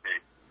 so to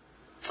speak.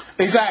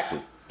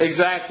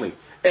 Exactly.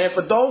 And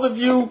for those of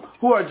you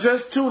who are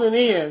just tuning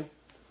in,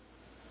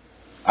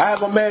 I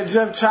have my man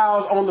Jeff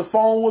Chiles on the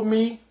phone with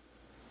me,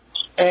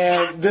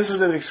 and this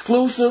is an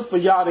exclusive for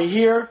y'all to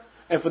hear.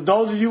 And for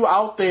those of you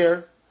out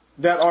there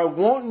that are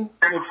wanting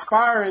and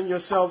inspiring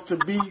yourself to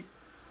be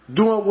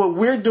doing what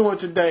we're doing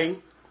today,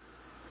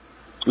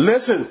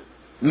 listen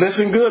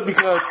good,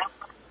 because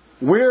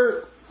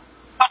we're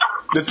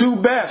the two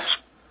best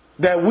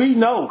that we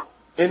know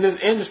in this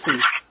industry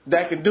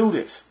that can do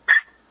this.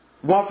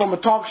 One from a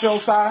talk show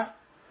side,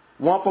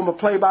 one from a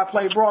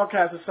play-by-play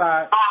broadcaster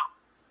side,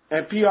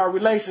 and PR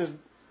relations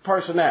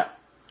personnel.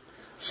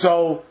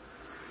 So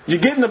you're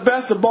getting the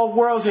best of both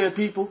worlds here,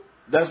 people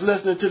that's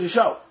listening to the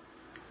show.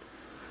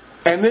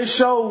 And this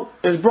show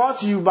is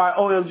brought to you by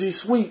OMG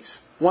Suites,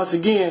 once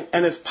again,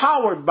 and it's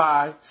powered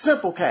by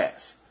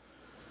Simplecast.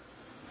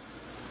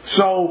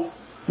 So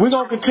we're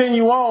going to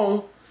continue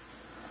on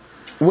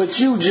with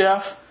you,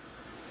 Jeff.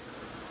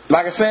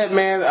 Like I said,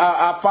 man,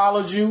 I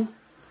followed you.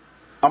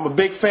 I'm a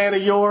big fan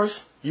of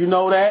yours. You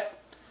know that.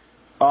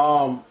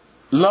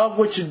 Love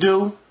what you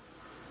do.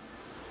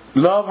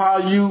 Love how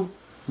you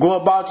go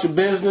about your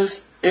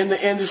business in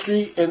the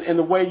industry and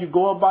the way you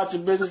go about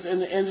your business in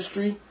the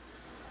industry.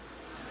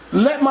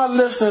 Let my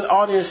listening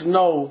audience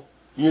know,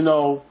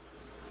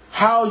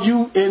 how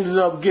you ended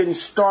up getting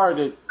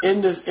started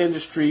in this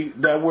industry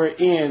that we're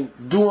in,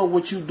 doing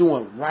what you're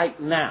doing right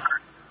now.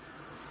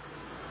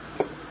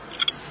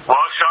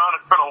 Well, Sean,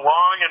 it's been a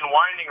long and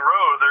winding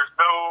road. There's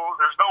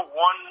no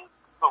one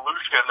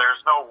solution.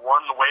 There's no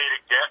one way to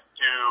get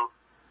to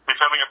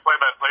becoming a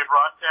play-by-play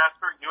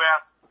broadcaster. You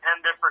ask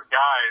 10 different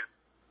guys,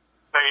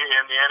 say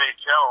in the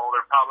NHL,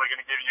 they're probably going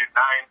to give you 9,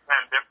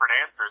 10 different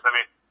answers. I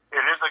mean,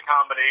 it is a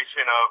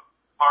combination of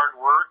hard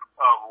work,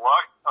 of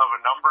luck, of a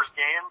numbers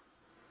game.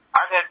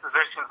 I've had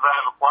positions that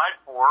I've applied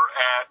for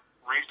at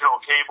regional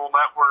cable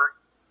networks,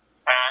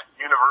 at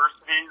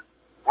universities,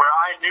 where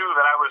I knew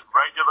that I was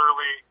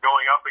regularly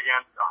going up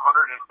against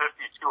 150,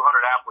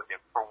 200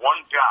 applicants for one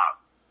job.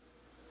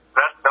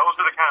 Those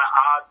are the kind of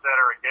odds that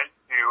are against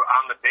you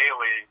on the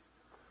daily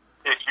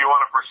if you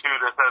want to pursue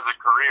this as a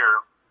career.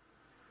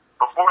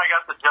 Before I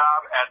got the job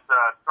at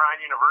Trine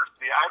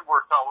University, I'd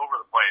worked all over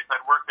the place.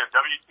 I'd worked at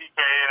WTK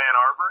in Ann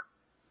Arbor.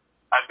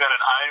 I've been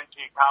at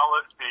IMG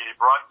College, the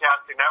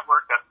broadcasting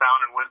network that's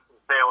down in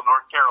Winston-Salem,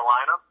 North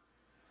Carolina.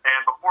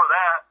 And before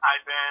that,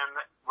 I've been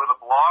with a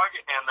blog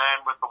and then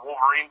with the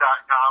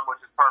Wolverine.com,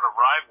 which is part of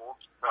Rivals,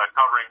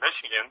 covering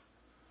Michigan.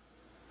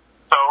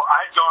 So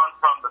I've gone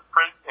from the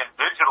print and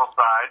digital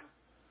side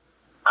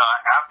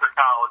after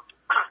college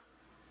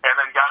and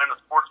then got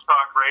into sports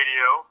talk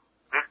radio,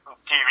 did some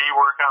TV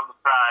work on the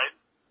side,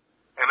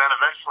 and then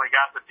eventually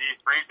got the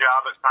D3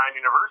 job at Trine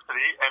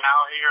University. And now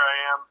here I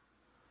am,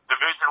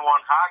 Division I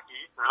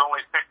hockey. There's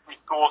only 60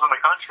 schools in the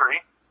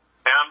country,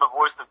 and I'm the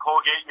voice of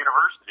Colgate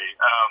University.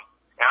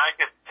 And I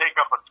could take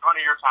up a ton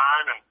of your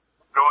time and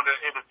go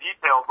into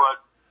detail,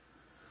 but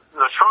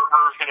the short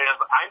version is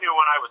I knew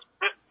when I was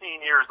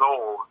 15 years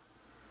old,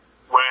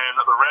 when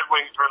the Red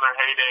Wings were in their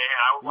heyday, and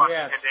I would watch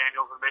Ken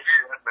Daniels and Mickey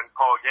Redmond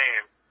call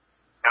games,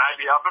 and I'd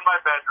be up in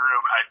my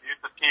bedroom, I'd use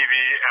the TV,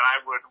 and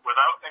I would,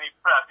 without any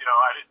prep,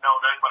 I didn't know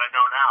then what I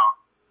know now,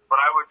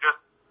 but I would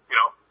just,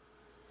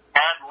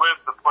 ad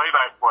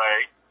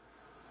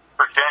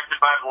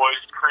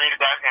created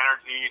that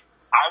energy.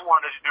 I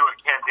wanted to do what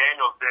Ken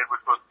Daniels did,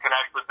 which was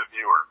connect with the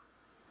viewer.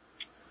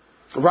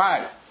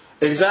 Right.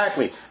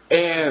 Exactly.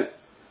 And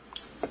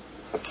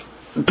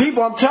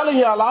people, I'm telling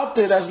y'all out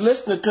there that's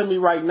listening to me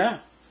right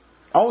now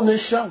on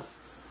this show,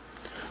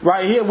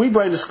 right here, we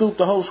bring the scoop,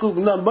 the whole scoop,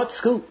 and nothing but the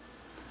scoop.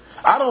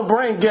 I don't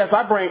bring guests.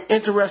 I bring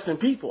interesting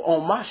people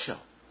on my show.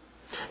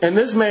 And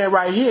this man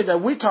right here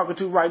that we're talking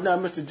to right now,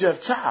 Mr.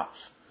 Jeff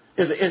Chiles,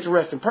 is an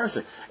interesting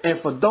person. And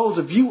for those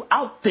of you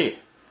out there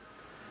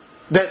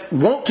that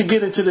want to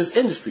get into this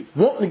industry,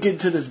 want to get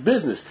into this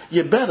business,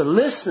 you better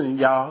listen,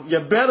 y'all. You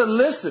better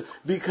listen,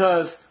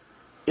 because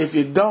if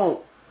you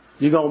don't,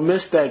 you're going to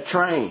miss that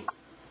train.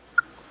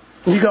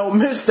 You're going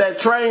to miss that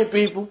train,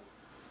 people.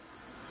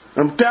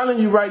 I'm telling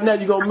you right now,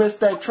 you're going to miss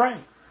that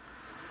train.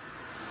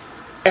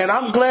 And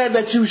I'm glad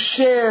that you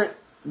shared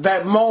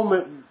that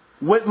moment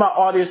with my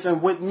audience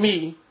and with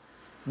me,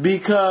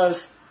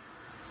 because,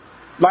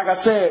 like I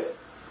said,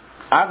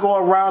 I go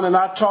around and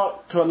I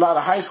talk to a lot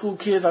of high school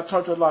kids, I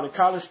talk to a lot of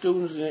college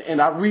students,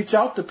 and I reach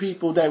out to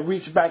people that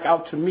reach back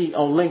out to me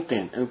on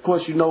LinkedIn. And of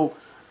course, you know,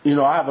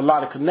 I have a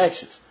lot of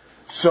connections.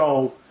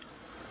 So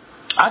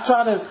I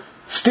try to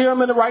steer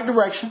them in the right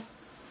direction,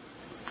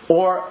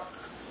 or,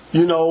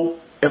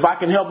 if I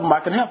can help them, I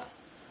can help them.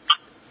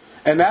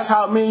 And that's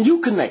how me and you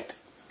connected.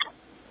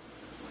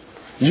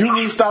 You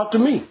reached out to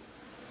me,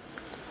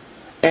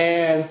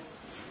 and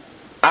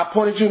I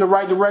pointed you in the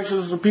right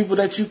directions of people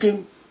that you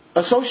can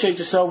associate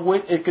yourself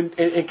with. It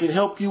can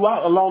help you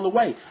out along the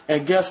way.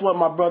 And guess what,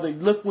 my brother?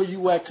 Look where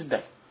you at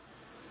today.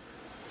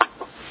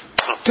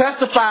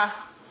 Testify.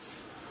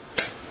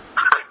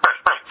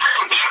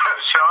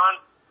 Sean,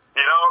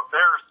 there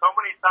are so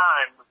many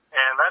times,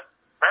 and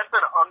that's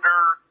an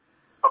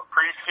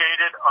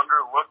underappreciated,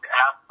 underlooked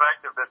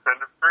aspect of this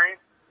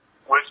industry,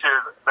 which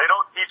is they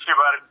don't teach you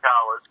about it in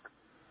college.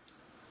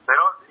 They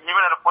don't,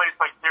 even at a place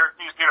like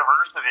Syracuse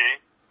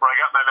University, where I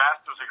got my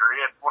master's degree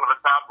at one of the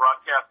top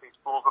broadcasting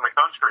schools in the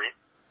country,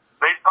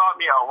 they taught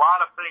me a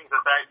lot of things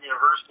at that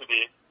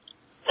university.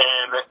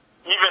 And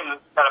even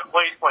at a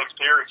place like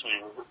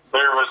Syracuse,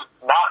 there was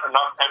not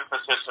enough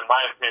emphasis, in my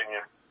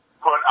opinion,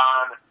 put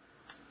on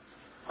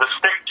the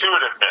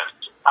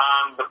stick-to-itiveness,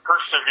 on the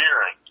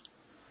perseverance,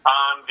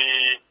 on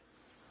the,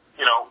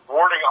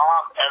 warding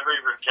off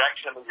every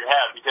rejection that you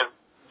have, because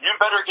you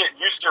better get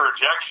used to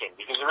rejection,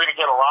 because you're going to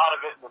get a lot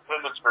of it in this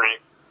industry,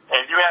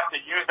 and you have to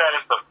use that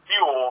as the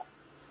fuel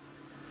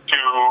to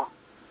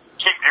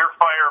keep your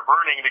fire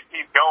burning, to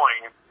keep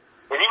going.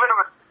 And even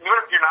if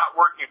you're not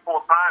working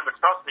full time, and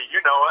trust me,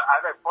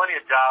 I've had plenty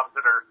of jobs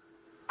that are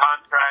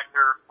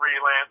contractor,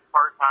 freelance,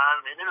 part time.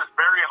 I mean, it is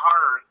very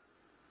hard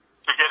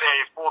to get a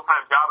full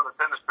time job in this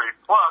industry,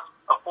 plus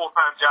a full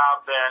time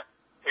job that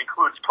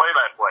includes play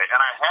by play. And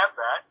I have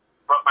that,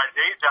 but my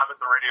day job at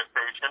the radio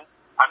station,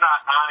 I'm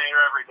not on air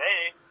every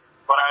day,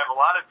 but I have a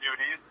lot of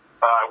duties.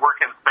 I work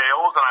in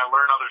sales, and I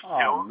learn other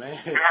skills. Man.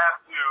 You have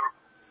to, you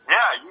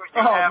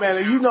have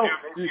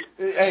to,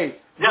 hey.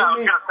 Yeah, I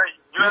was going to say,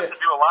 you have to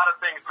do a lot of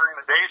things during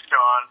the day,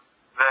 Sean,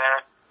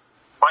 that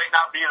might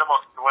not be the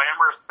most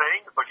glamorous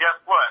thing, but guess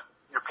what?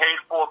 You're paid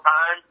full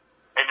time,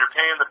 and you're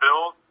paying the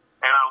bills,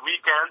 and on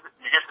weekends,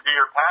 you get to do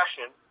your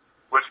passion,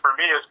 which for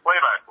me is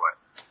play-by-play.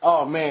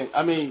 Oh, man.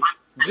 I mean,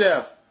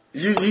 Jeff,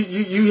 you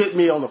hit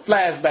me on the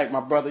flashback,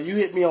 my brother. You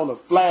hit me on the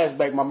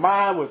flashback. My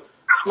mind was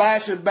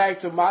flashing back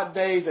to my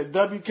days at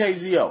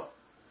WKZO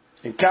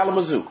in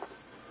Kalamazoo.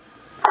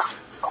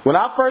 When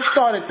I first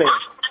started there,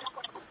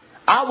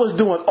 I was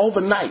doing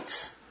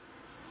overnights.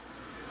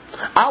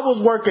 I was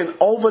working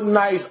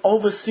overnights,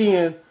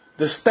 overseeing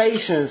the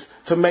stations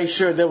to make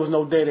sure there was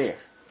no dead air.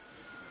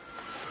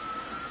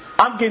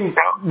 I'm getting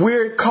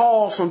weird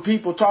calls from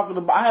people talking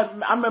about.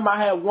 I remember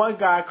I had one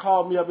guy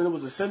call me up, and it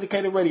was a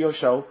syndicated radio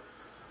show.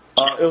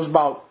 It was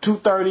about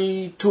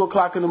 2:30, 2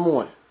 o'clock in the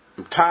morning.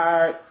 I'm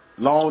tired,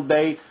 long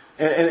day,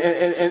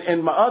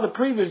 and my other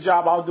previous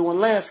job, I was doing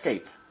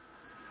landscaping.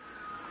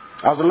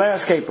 I was a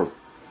landscaper,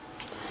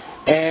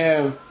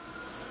 and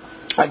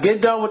I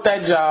get done with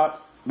that job,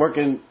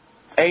 working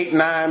 8,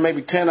 9,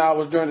 maybe 10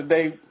 hours during the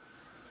day.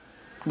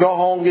 Go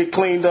home, get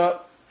cleaned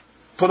up,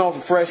 put on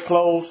some fresh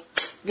clothes,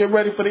 get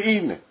ready for the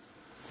evening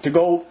to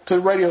go to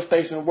the radio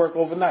station and work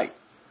overnight.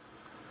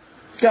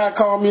 Guy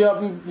called me up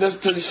and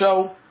listened to the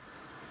show.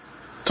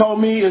 Told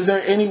me, is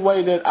there any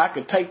way that I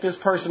could take this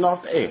person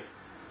off the air?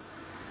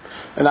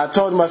 And I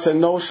told him, I said,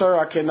 no, sir,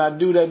 I cannot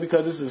do that,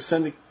 because this is a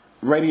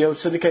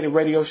syndicated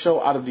radio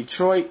show out of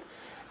Detroit,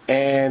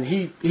 and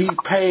he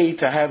paid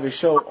to have his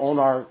show on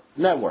our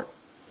network,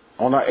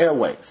 on our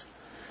airwaves.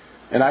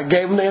 And I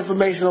gave him the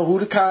information on who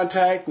to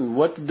contact and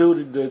what to do,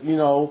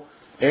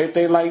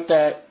 everything like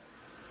that.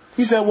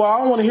 He said, well, I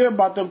don't want to hear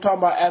about them talking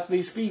about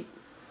athletes' feet.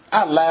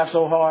 I laughed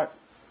so hard.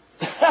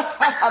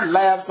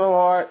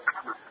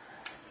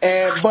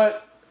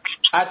 But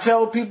I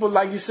tell people,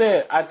 like you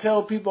said, I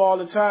tell people all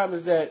the time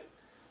is that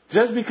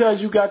just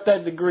because you got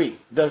that degree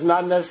does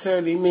not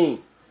necessarily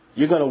mean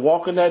you're going to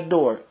walk in that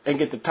door and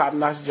get the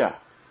top-notch job.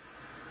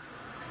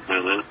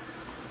 Mm-hmm.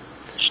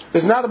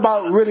 It's not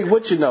about really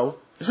what you know.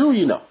 It's who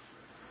you know.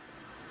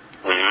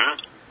 Mm-hmm.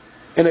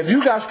 And if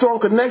you got strong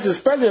connections,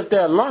 especially if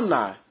they're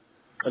alumni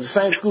of the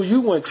same school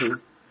you went to,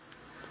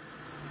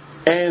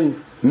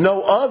 and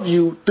know of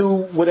you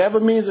through whatever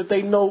means that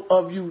they know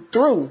of you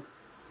through,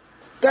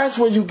 that's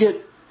where you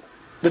get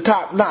the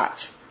top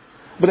notch.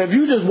 But if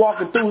you just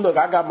walking through, look,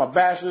 I got my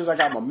bachelor's, I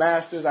got my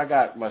master's, I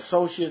got my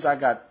associates, I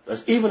got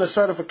even a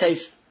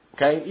certification,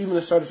 okay? Even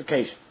a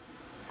certification.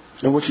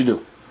 And what you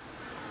do?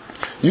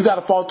 You got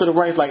to fall through the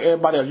ranks like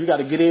everybody else. You got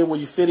to get in where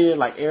you fit in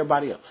like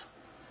everybody else.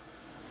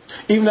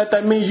 Even if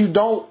that means you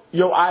don't,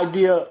 your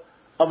idea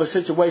of a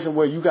situation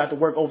where you got to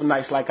work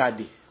overnights like I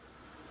did.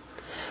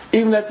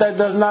 Even if that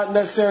does not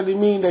necessarily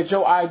mean that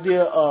your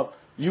idea of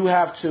you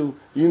have to,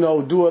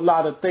 do a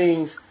lot of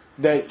things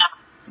that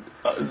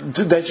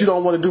you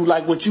don't want to do,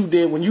 like what you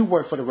did when you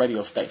worked for the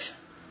radio station,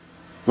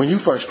 when you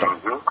first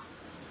started.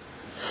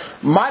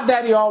 My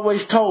daddy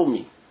always told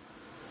me,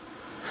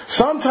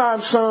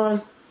 sometimes,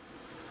 son,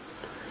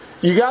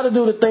 you got to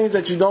do the things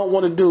that you don't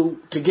want to do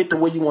to get to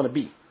where you want to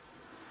be.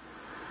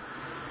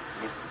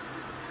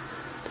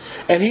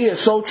 And he is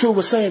so true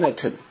with saying that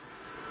to me.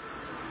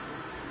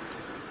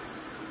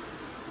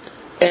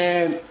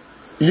 And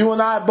you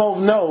and I both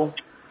know,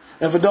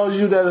 and for those of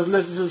you that have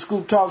listened to the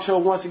Scoop Talk Show,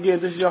 once again,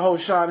 this is your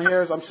host, Sean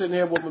Harris. I'm sitting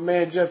here with my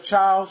man, Jeff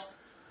Chiles,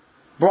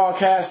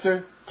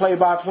 broadcaster,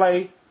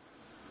 play-by-play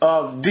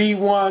of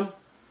D1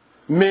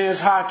 men's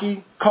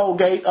hockey,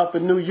 Colgate, up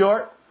in New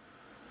York.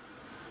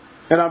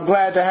 And I'm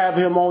glad to have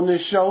him on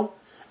this show.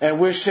 And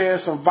we're sharing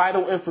some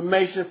vital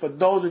information for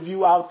those of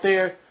you out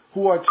there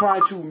who are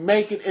trying to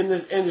make it in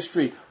this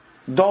industry.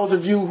 Those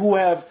of you who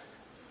have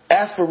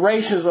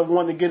aspirations of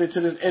wanting to get into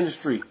this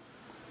industry.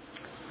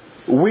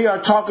 We are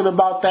talking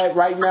about that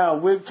right now.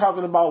 We're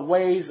talking about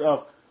ways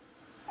of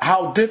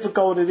how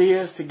difficult it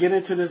is to get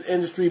into this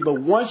industry. But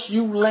once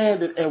you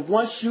land it and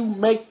once you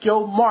make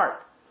your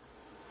mark,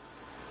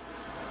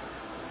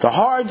 the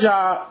hard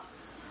job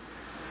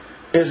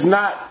is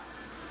not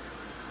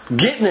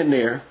getting in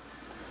there.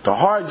 The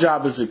hard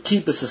job is to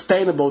keep it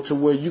sustainable to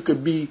where you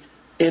could be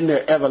in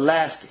there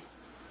everlasting.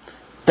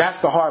 That's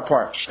the hard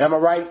part. Am I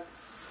right?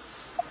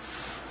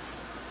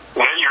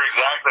 Yeah, you're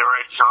exactly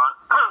right, Sean.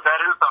 That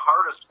is the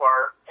hardest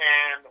part.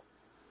 And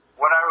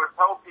what I would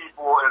tell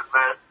people is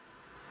that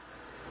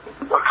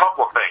a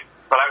couple of things.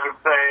 But I would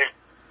say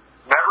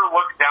never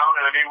look down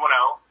at anyone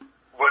else,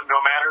 no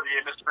matter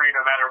the industry,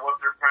 no matter what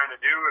they're trying to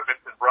do, if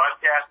it's in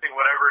broadcasting,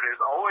 whatever it is.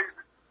 Always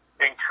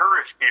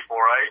encourage people,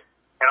 right?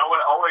 And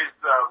always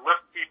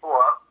lift people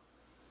up.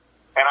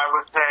 And I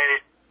would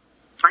say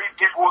treat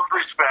people with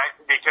respect,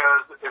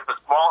 because it's a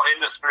small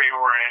industry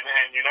we're in,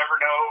 and you never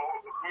know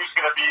who's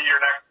going to be your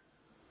next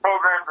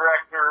program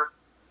director,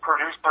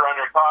 producer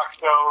on your talk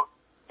show,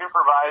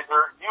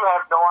 supervisor. You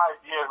have no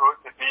idea who it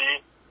could be.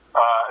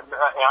 And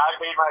I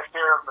made my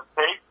share of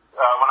mistakes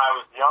when I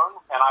was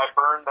young, and I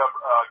burned a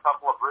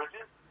couple of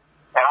bridges.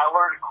 And I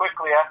learned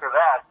quickly after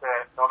that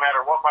no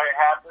matter what might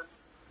happen,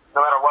 no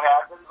matter what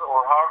happens,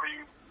 or however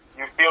you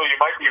feel you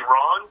might be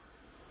wrong,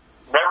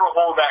 never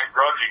hold that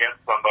grudge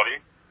against somebody.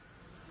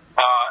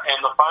 And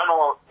the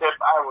final tip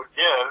I would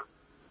give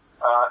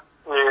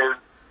is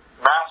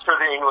master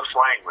the English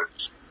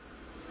language.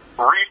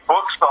 Read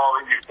books all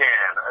that you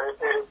can,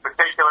 in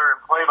particular in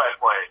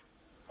play-by-play.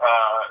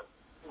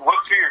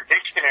 Look through your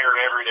dictionary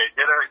every day.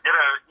 Get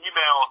an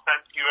email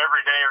sent to you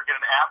every day, or get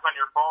an app on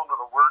your phone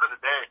with a word of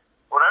the day.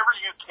 Whatever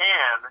you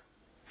can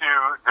to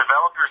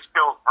develop your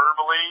skills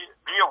verbally,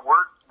 be a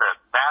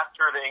wordsmith.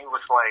 Master the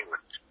English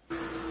language.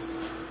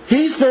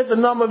 He spent a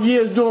number of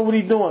years doing what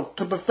he's doing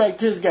to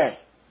perfect his game.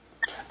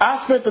 I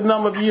spent a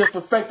number of years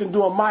perfecting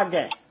doing my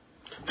game.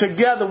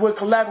 Together we're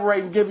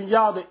collaborating, giving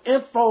y'all the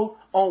info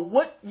on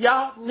what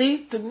y'all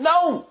need to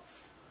know.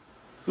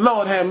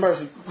 Lord have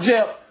mercy.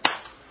 Jeff,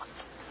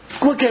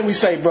 what can we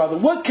say, brother?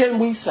 What can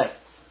we say?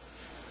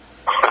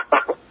 All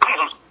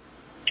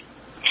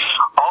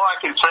I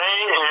can say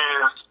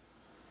is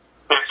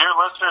if your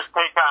listeners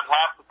take on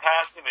half the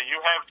passion that you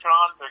have,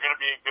 Sean, they're going to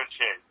be in good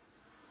shape.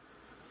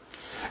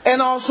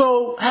 And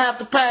also half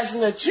the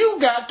passion that you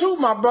got too,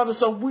 my brother.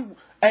 So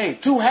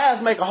two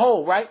halves make a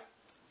whole, right?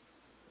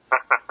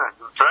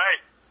 That's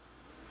right.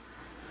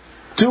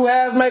 Two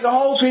halves make a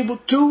whole, people.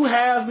 Two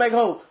halves make a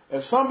whole.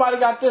 If somebody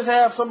got this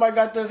half, somebody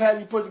got this half,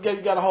 you put it together,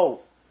 you got a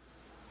whole.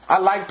 I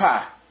like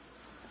pie.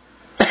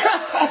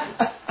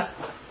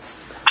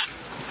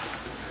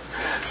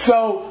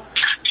 So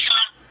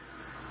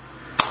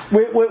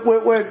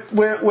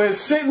we're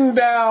sitting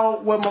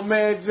down with my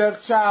man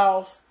Jeff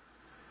Chiles.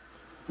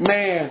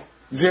 Man,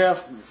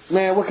 Jeff,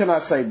 man, what can I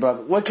say,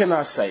 brother? What can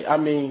I say? I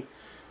mean,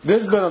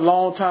 this has been a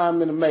long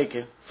time in the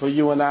making for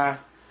you and I.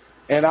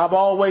 And I've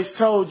always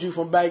told you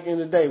from back in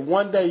the day,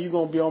 one day you're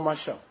going to be on my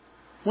show.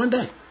 One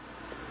day.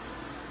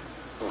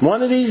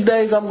 One of these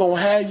days I'm going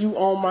to have you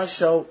on my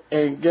show.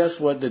 And guess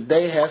what? The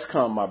day has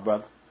come, my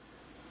brother.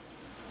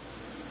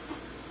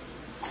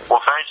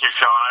 Well, thank you,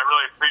 Sean. I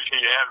really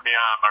appreciate you having me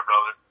on, my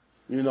brother.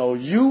 You know,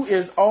 you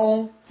is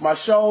on my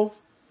show.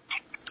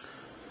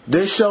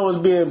 This show is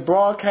being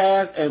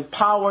broadcast and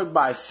powered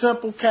by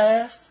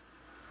Simplecast.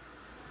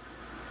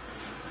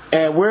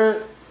 And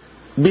we're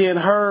being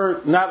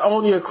heard not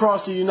only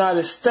across the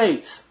United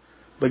States,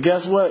 but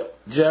guess what,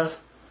 Jeff?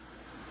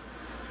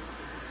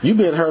 You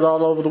being heard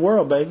all over the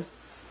world, baby.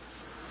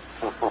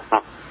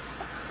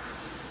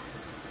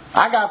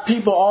 I got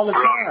people all the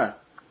time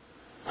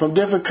from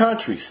different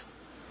countries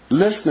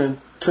listening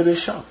to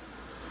this show,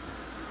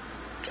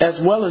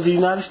 as well as the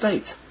United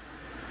States.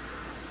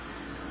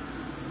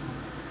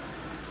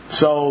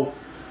 So,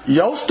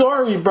 your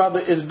story, brother,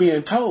 is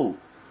being told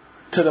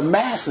to the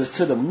masses,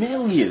 to the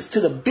millions,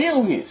 to the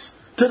billions,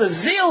 to the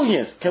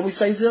zillions. Can we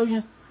say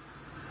zillion?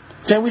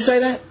 Can we say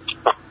that?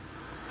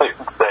 Say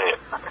it.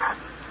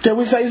 Can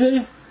we say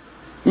zillion?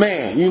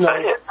 Man, you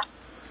know,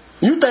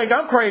 you think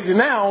I'm crazy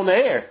now on the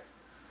air.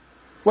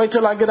 Wait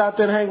till I get out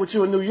there and hang with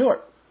you in New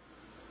York.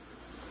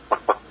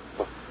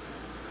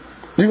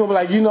 You're going to be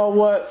like, you know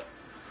what?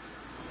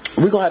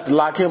 We're going to have to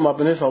lock him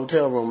up in this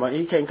hotel room.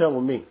 He can't come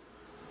with me.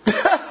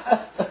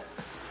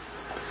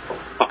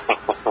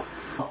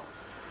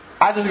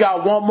 I just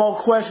got one more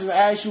question to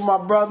ask you, my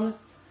brother.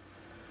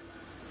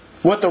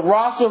 With the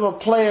roster of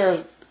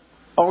players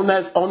on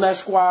that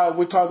squad,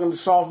 we're talking the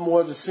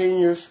sophomores, the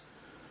seniors,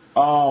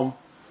 doing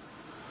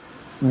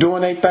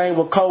their thing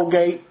with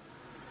Colgate.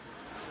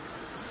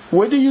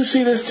 Where do you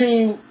see this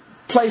team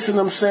placing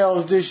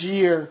themselves this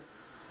year,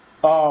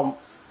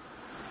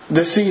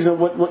 this season,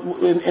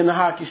 in the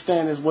hockey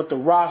standings, with the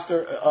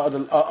roster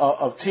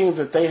of teams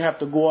that they have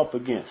to go up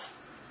against?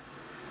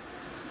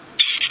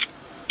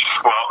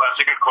 Well, that's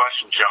a good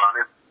question,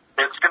 John.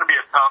 It's going to be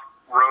a tough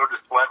road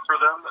to sled for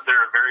them.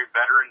 They're a very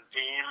veteran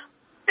team,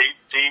 8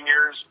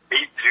 seniors,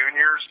 8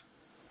 juniors,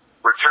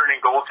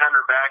 returning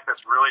goaltender back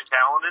that's really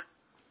talented.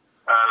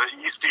 The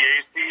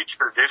ECAC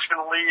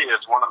traditionally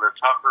is one of the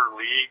tougher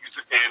leagues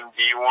in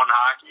D1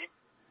 hockey.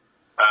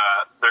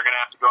 They're going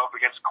to have to go up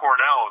against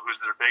Cornell, who's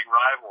their big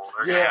rival.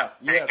 They're going to have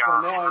to take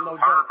on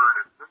Harvard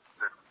and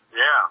Princeton.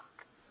 Yeah.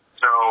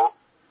 So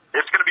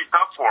it's going to be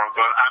tough for them,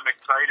 but I'm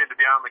excited to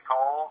be on the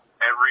call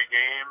every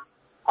game,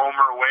 home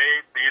or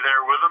away, be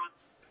there with them.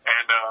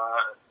 And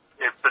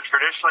it's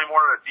traditionally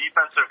more of a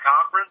defensive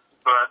conference,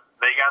 but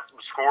they got some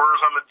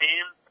scorers on the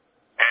team.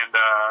 And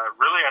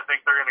really, I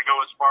think they're going to go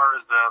as far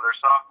as their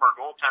sophomore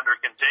goaltender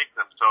can take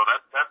them. So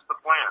that's the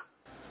plan.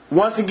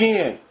 Once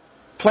again,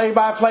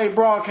 play-by-play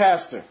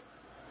broadcaster,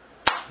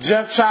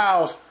 Jeff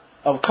Chiles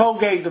of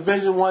Colgate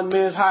Division I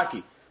Men's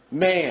Hockey.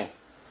 Man,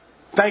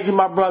 thank you,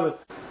 my brother.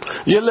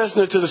 You're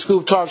listening to the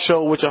Scoop Talk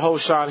Show with your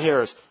host, Sean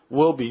Harris.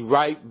 We'll be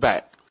right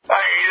back.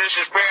 Hey, this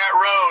is Barrett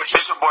Rose.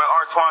 This is your boy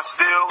Artwan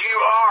Steele.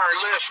 You are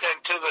listening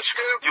to the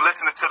Scoop. You're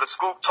listening to the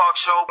Scoop Talk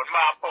Show with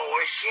my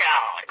boy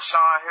Sean.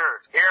 Sean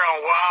Harris. Here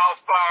on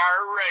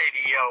Wildfire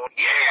Radio.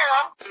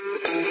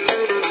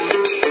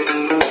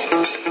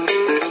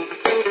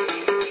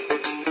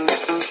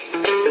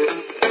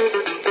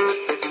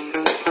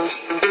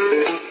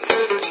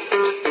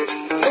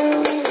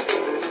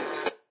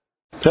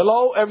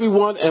 Hello,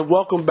 everyone, and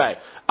welcome back.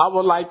 I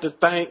would like to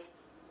thank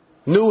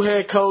new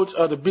head coach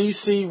of the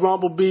BC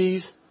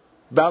Rumblebees,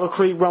 Battle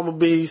Creek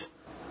Rumblebees,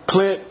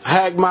 CLINT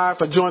HAGMAIRE,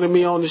 for joining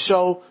me on the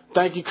show.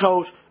 Thank you,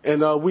 Coach,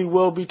 and we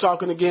will be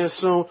talking again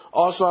soon.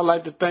 Also, I'd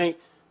like to thank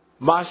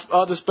my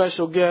other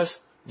special guest,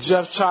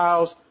 Jeff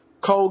Chiles,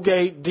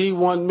 Colgate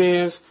D1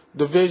 Men's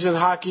Division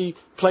Hockey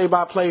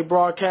play-by-play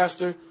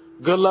broadcaster.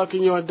 Good luck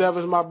in your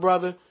endeavors, my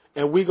brother,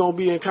 and we're going to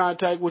be in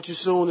contact with you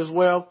soon as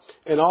well.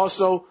 And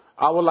also,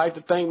 I would like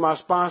to thank my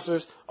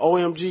sponsors,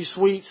 OMG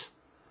Sweets.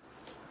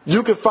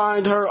 You can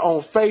find her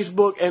on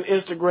Facebook and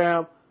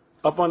Instagram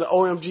up on the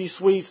OMG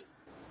Sweets,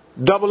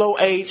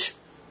 OOHEMMGEE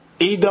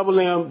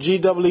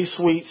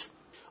Sweets.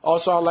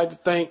 Also, I'd like to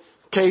thank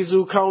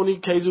Kazoo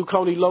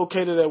Coney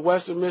located at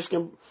Western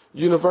Michigan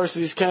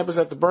University's campus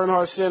at the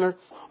Bernhardt Center.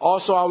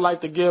 Also, I would like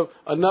to give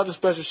another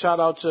special shout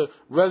out to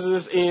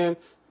Residence Inn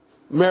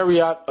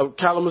Marriott of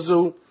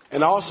Kalamazoo.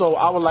 And also,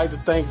 I would like to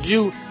thank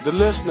you, the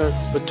listener,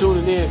 for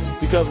tuning in,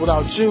 because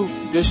without you,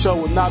 this show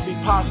would not be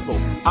possible.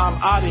 I'm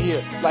out of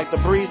here like the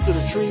breeze through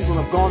the trees when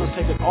I'm gone and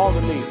taking all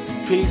the leaves.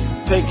 Peace,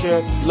 take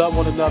care, love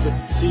one another.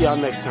 See y'all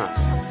next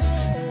time.